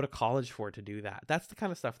 What do I go to college for to do that? That's the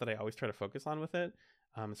kind of stuff that I always try to focus on with it.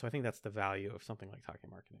 So I think that's the value of something like Talking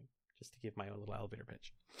Marketing, just to give my own little elevator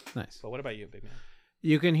pitch. Nice. But what about you, big man?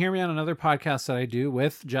 You can hear me on another podcast that I do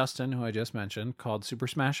with Justin, who I just mentioned, called Super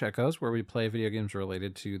Smash Echoes, where we play video games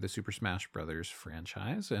related to the Super Smash Brothers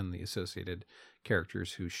franchise and the associated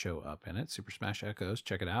characters who show up in it. Super Smash Echoes,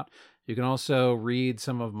 check it out. You can also read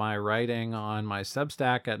some of my writing on my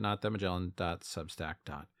Substack at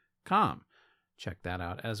notthatmagellan.substack.com. Check that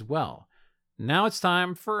out as well. Now it's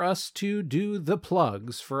time for us to do the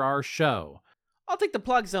plugs for our show. I'll take the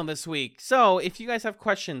plug zone this week. So if you guys have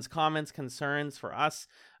questions, comments, concerns for us,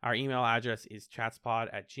 our email address is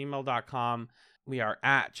chatspod@gmail.com. We are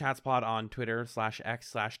at chatspod on Twitter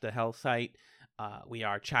 /x/the hell site. We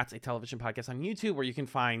are Chatz, a television podcast on YouTube, where you can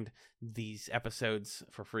find these episodes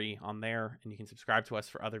for free on there. And you can subscribe to us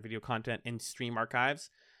for other video content and stream archives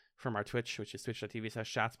from our Twitch, which is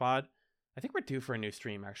twitch.tv/chatspod. I think we're due for a new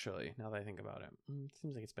stream, actually, now that I think about it. It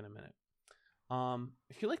seems like it's been a minute.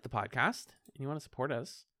 If you like the podcast and you want to support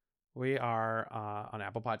us, we are on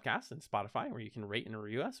Apple Podcasts and Spotify, where you can rate and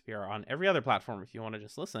review us. We are on every other platform if you want to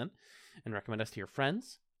just listen and recommend us to your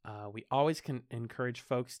friends. We always can encourage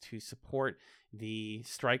folks to support the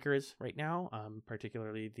strikers right now,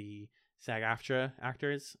 particularly the SAG-AFTRA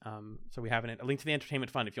actors. So we have a link to the Entertainment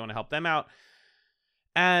Fund if you want to help them out.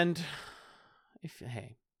 And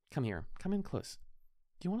hey, come here, come in close.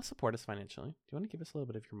 Do you want to support us financially? Do you want to give us a little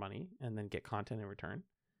bit of your money and then get content in return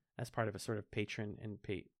as part of a sort of patron and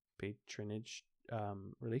patronage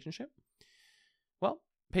relationship? Well,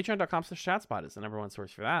 patreon.com/chatspot is the number one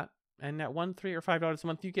source for that. And at $1, $3, or $5 a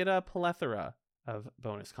month, you get a plethora of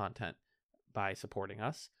bonus content by supporting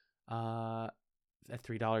us. At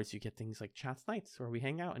 $3, you get things like Chatz Nights, where we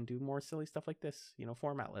hang out and do more silly stuff like this,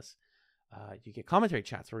 formatless. You get commentary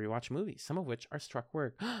chats where we watch movies, some of which are struck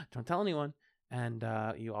work. Don't tell anyone. And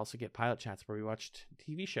you also get pilot chats where we watched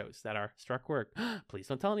TV shows that are struck work. Please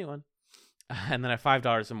don't tell anyone. And then at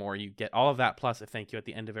 $5 or more, you get all of that plus a thank you at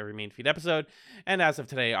the end of every main feed episode. And as of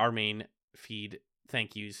today, our main feed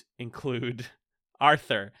thank yous include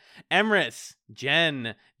Arthur, Emrys,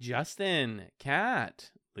 Jen, Justin,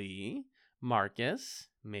 Kat, Lee, Marcus,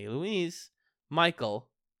 May Louise, Michael,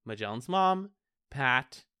 Magellan's mom,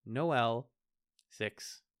 Pat, Noel,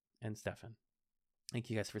 Six, and Stefan. Thank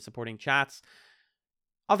you guys for supporting Chatz.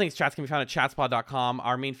 All things Chatz can be found at chatspod.com.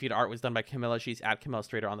 Our main feed art was done by Camilla. She's at Camilla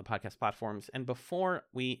Strader on the podcast platforms. And before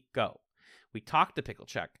we go, we talked to Pickle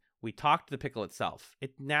Check. We talked to the pickle itself.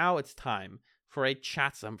 Now it's time for a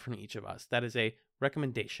chatsum from each of us. That is a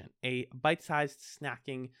recommendation, a bite-sized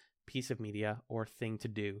snacking piece of media or thing to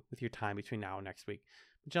do with your time between now and next week.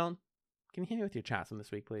 Magellan, can you hit me with your chatsum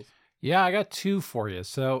this week, please? Yeah, I got two for you.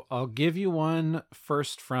 So I'll give you one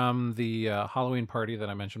first from the Halloween party that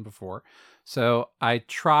I mentioned before. So I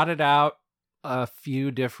trotted out a few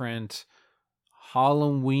different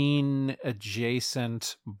Halloween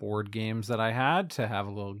adjacent board games that I had to have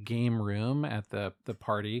a little game room at the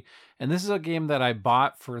party. And this is a game that I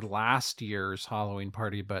bought for last year's Halloween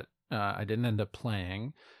party, but I didn't end up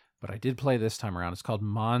playing. But I did play this time around. It's called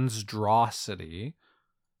Monstrosity.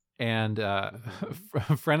 And a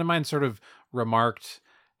friend of mine sort of remarked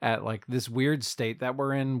at like this weird state that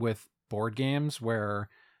we're in with board games, where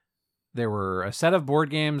there were a set of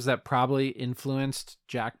board games that probably influenced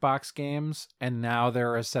Jackbox games, and now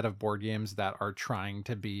there are a set of board games that are trying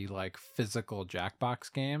to be like physical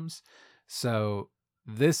Jackbox games. So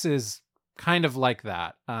this is kind of like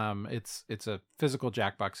that. It's a physical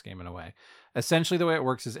Jackbox game in a way. Essentially, the way it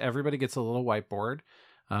works is everybody gets a little whiteboard.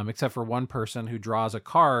 Except for one person who draws a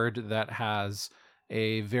card that has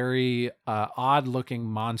a very odd-looking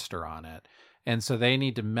monster on it. And so they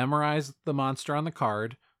need to memorize the monster on the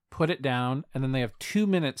card, put it down, and then they have 2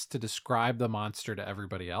 minutes to describe the monster to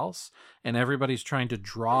everybody else. And everybody's trying to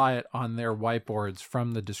draw it on their whiteboards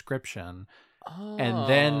from the description. Oh. And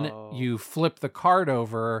then you flip the card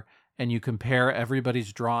over and you compare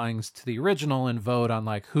everybody's drawings to the original and vote on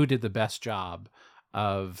like who did the best job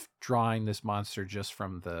of drawing this monster just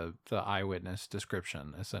from the eyewitness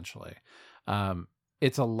description, essentially.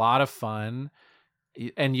 It's a lot of fun,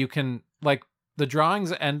 and you can like the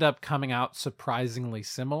drawings end up coming out surprisingly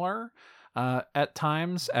similar at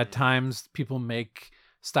times. At times people make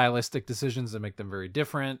stylistic decisions that make them very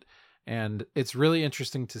different, and it's really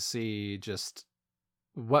interesting to see just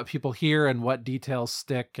what people hear and what details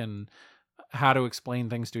stick and how to explain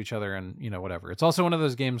things to each other and, whatever. It's also one of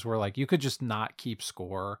those games where like you could just not keep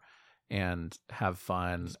score and have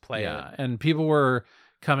fun. Just play it. And people were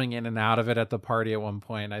coming in and out of it at the party at one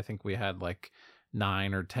point. I think we had like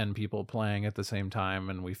 9 or 10 people playing at the same time,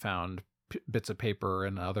 and we found bits of paper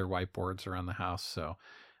and other whiteboards around the house. So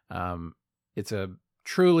it's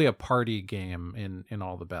truly a party game in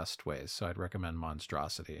all the best ways. So I'd recommend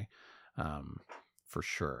Monstrosity for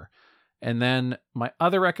sure. And then my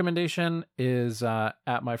other recommendation is at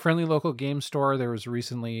my friendly local game store, there was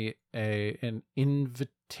recently an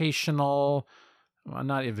invitational, well,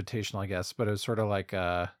 not invitational, I guess, but it was sort of like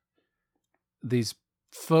these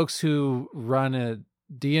folks who run a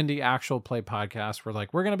D&D actual play podcast were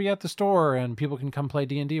like, we're going to be at the store and people can come play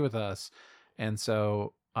D&D with us. And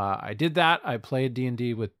so I did that. I played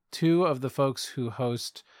D&D with 2 of the folks who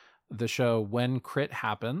host the show When Crit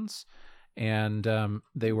Happens. And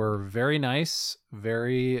they were very nice.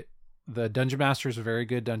 The dungeon master is a very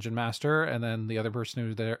good dungeon master, and then the other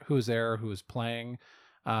person who was playing,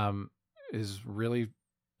 is really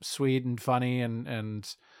sweet and funny,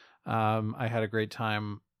 and I had a great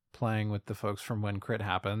time playing with the folks from When Crit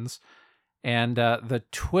Happens. And the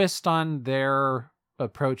twist on their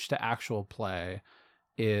approach to actual play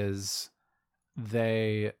is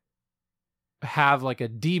they have like a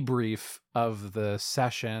debrief of the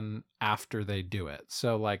session after they do it.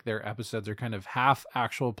 So like their episodes are kind of half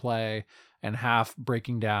actual play and half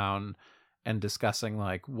breaking down and discussing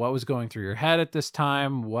like what was going through your head at this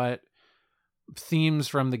time, what themes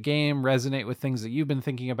from the game resonate with things that you've been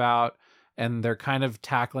thinking about. And they're kind of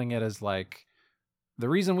tackling it as like, the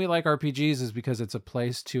reason we like RPGs is because it's a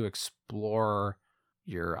place to explore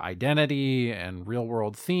your identity and real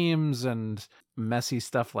world themes and messy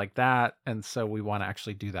stuff like that. And so we want to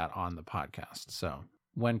actually do that on the podcast. So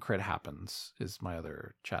When Crit Happens is my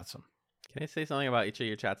other chatsum. Can I say something about each of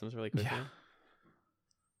your chatsums really quickly? Yeah.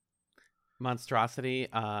 Monstrosity.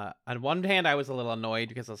 On one hand, I was a little annoyed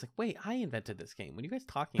because I was like, wait, I invented this game. What are you guys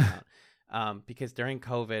talking about? Because during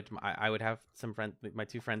COVID, I would have some friends, my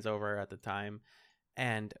 2 friends over at the time,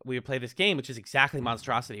 and we would play this game, which is exactly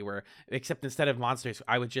Monstrosity, where except instead of monsters,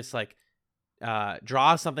 I would just like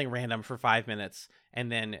draw something random for 5 minutes, and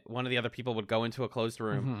then one of the other people would go into a closed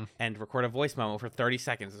room and record a voice memo for 30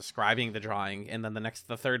 seconds describing the drawing, and then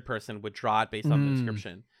the third person would draw it based on the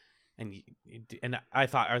description. And I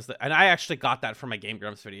thought and I actually got that from my Game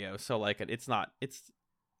Grumps video. So like it's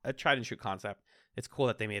a tried and true concept. It's cool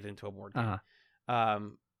that they made it into a board game.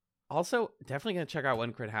 Also, definitely gonna check out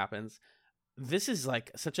When Crit Happens. This is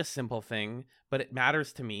like such a simple thing, but it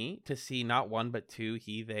matters to me to see not 1 but 2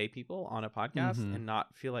 they people on a podcast and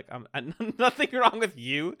not feel like I'm nothing wrong with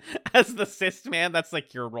you as the cis man. That's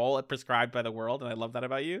like your role prescribed by the world, and I love that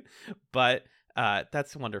about you. But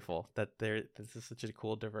that's wonderful that this is such a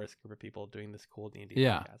cool, diverse group of people doing this cool D&D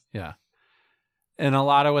podcast. Yeah. And a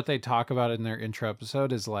lot of what they talk about in their intro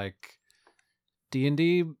episode is like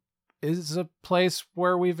D&D is a place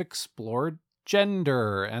where we've explored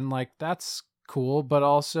gender, and like that's cool, but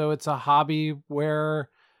also it's a hobby where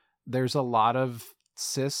there's a lot of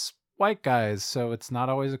cis white guys, so it's not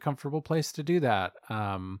always a comfortable place to do that.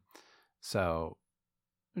 So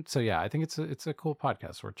yeah, I think it's a cool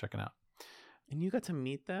podcast worth checking out. And you got to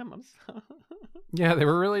meet them? Yeah, they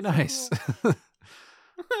were really nice. Cool.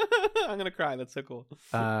 I'm gonna cry. That's so cool.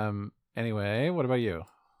 Anyway, what about you,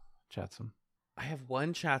 Chatsum? I have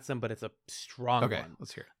one Chatsum, but it's a strong one. Okay,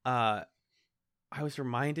 let's hear it. I was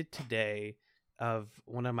reminded today of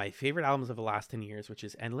one of my favorite albums of the last 10 years, which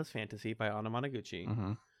is Endless Fantasy by Anna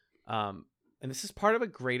Monoguchi. And this is part of a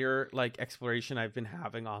greater like exploration I've been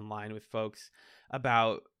having online with folks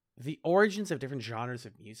about the origins of different genres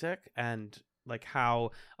of music, and like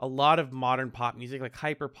how a lot of modern pop music, like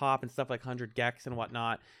hyper pop and stuff like 100 Gex and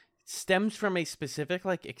whatnot, stems from a specific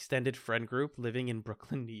like extended friend group living in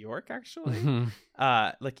Brooklyn, New York, actually.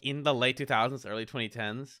 Like in the late 2000s, early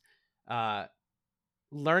 2010s.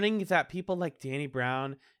 Learning that people like Danny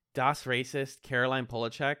Brown, Das Racist, Caroline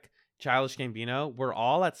Polachek, Childish Gambino were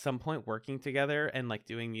all at some point working together and like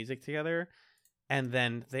doing music together, and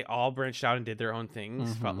then they all branched out and did their own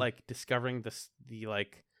things. Felt like discovering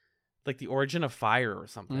the origin of fire or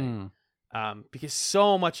something. Because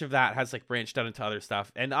so much of that has like branched out into other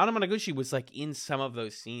stuff, and Anna Monoguchi was like in some of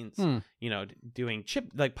those scenes, you know, doing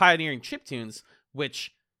pioneering chiptunes,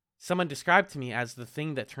 which someone described to me as the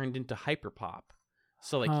thing that turned into hyperpop.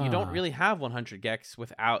 So like you don't really have 100 Gex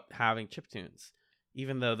without having chiptunes.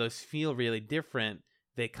 Even though those feel really different,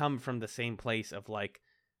 they come from the same place of like,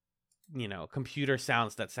 you know, computer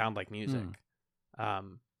sounds that sound like music.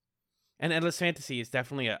 And Endless Fantasy is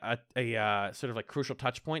definitely a sort of like crucial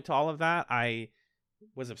touch point to all of that. I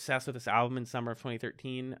was obsessed with this album in summer of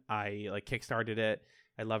 2013. I like kickstarted it,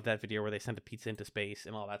 I love that video where they sent the pizza into space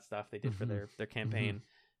and all that stuff they did for their campaign.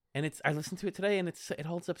 And I listened to it today, and it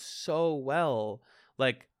holds up so well.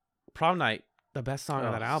 Like Prom Night, the best song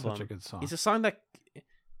on that album. Such a good song. It's a song that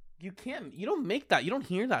you don't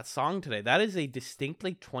hear that song today. That is a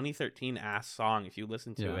distinctly 2013 ass song if you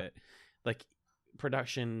listen to it. Like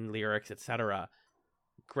production, lyrics, etc.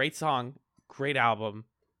 Great song, great album.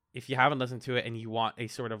 If you haven't listened to it and you want a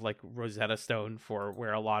sort of like Rosetta Stone for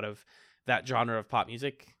where a lot of that genre of pop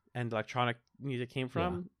music and electronic music came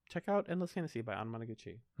from, check out Endless Fantasy by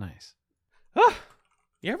Anmanaguchi. Nice.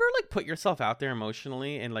 You ever like put yourself out there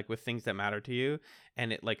emotionally and like with things that matter to you,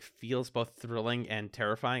 and it like feels both thrilling and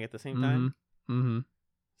terrifying at the same time? Mm-hmm.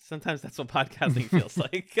 Sometimes that's what podcasting feels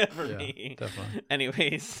like for me. Definitely.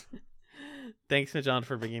 Anyways, thanks, John,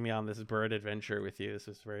 for bringing me on this bird adventure with you. This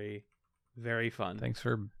was very, very fun. Thanks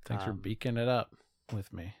for beaking it up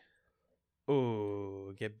with me.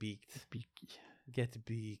 Oh, get beaked. Beaky. Get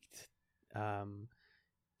beaked.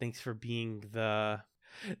 Thanks for being the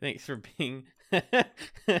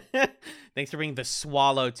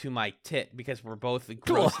swallow to my tit, because we're both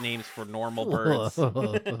gross names for normal birds.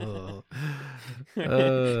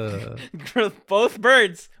 Both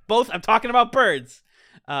birds. I'm talking about birds.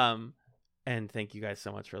 And thank you guys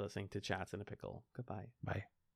so much for listening to Chatz in a Pickle. Goodbye. Bye.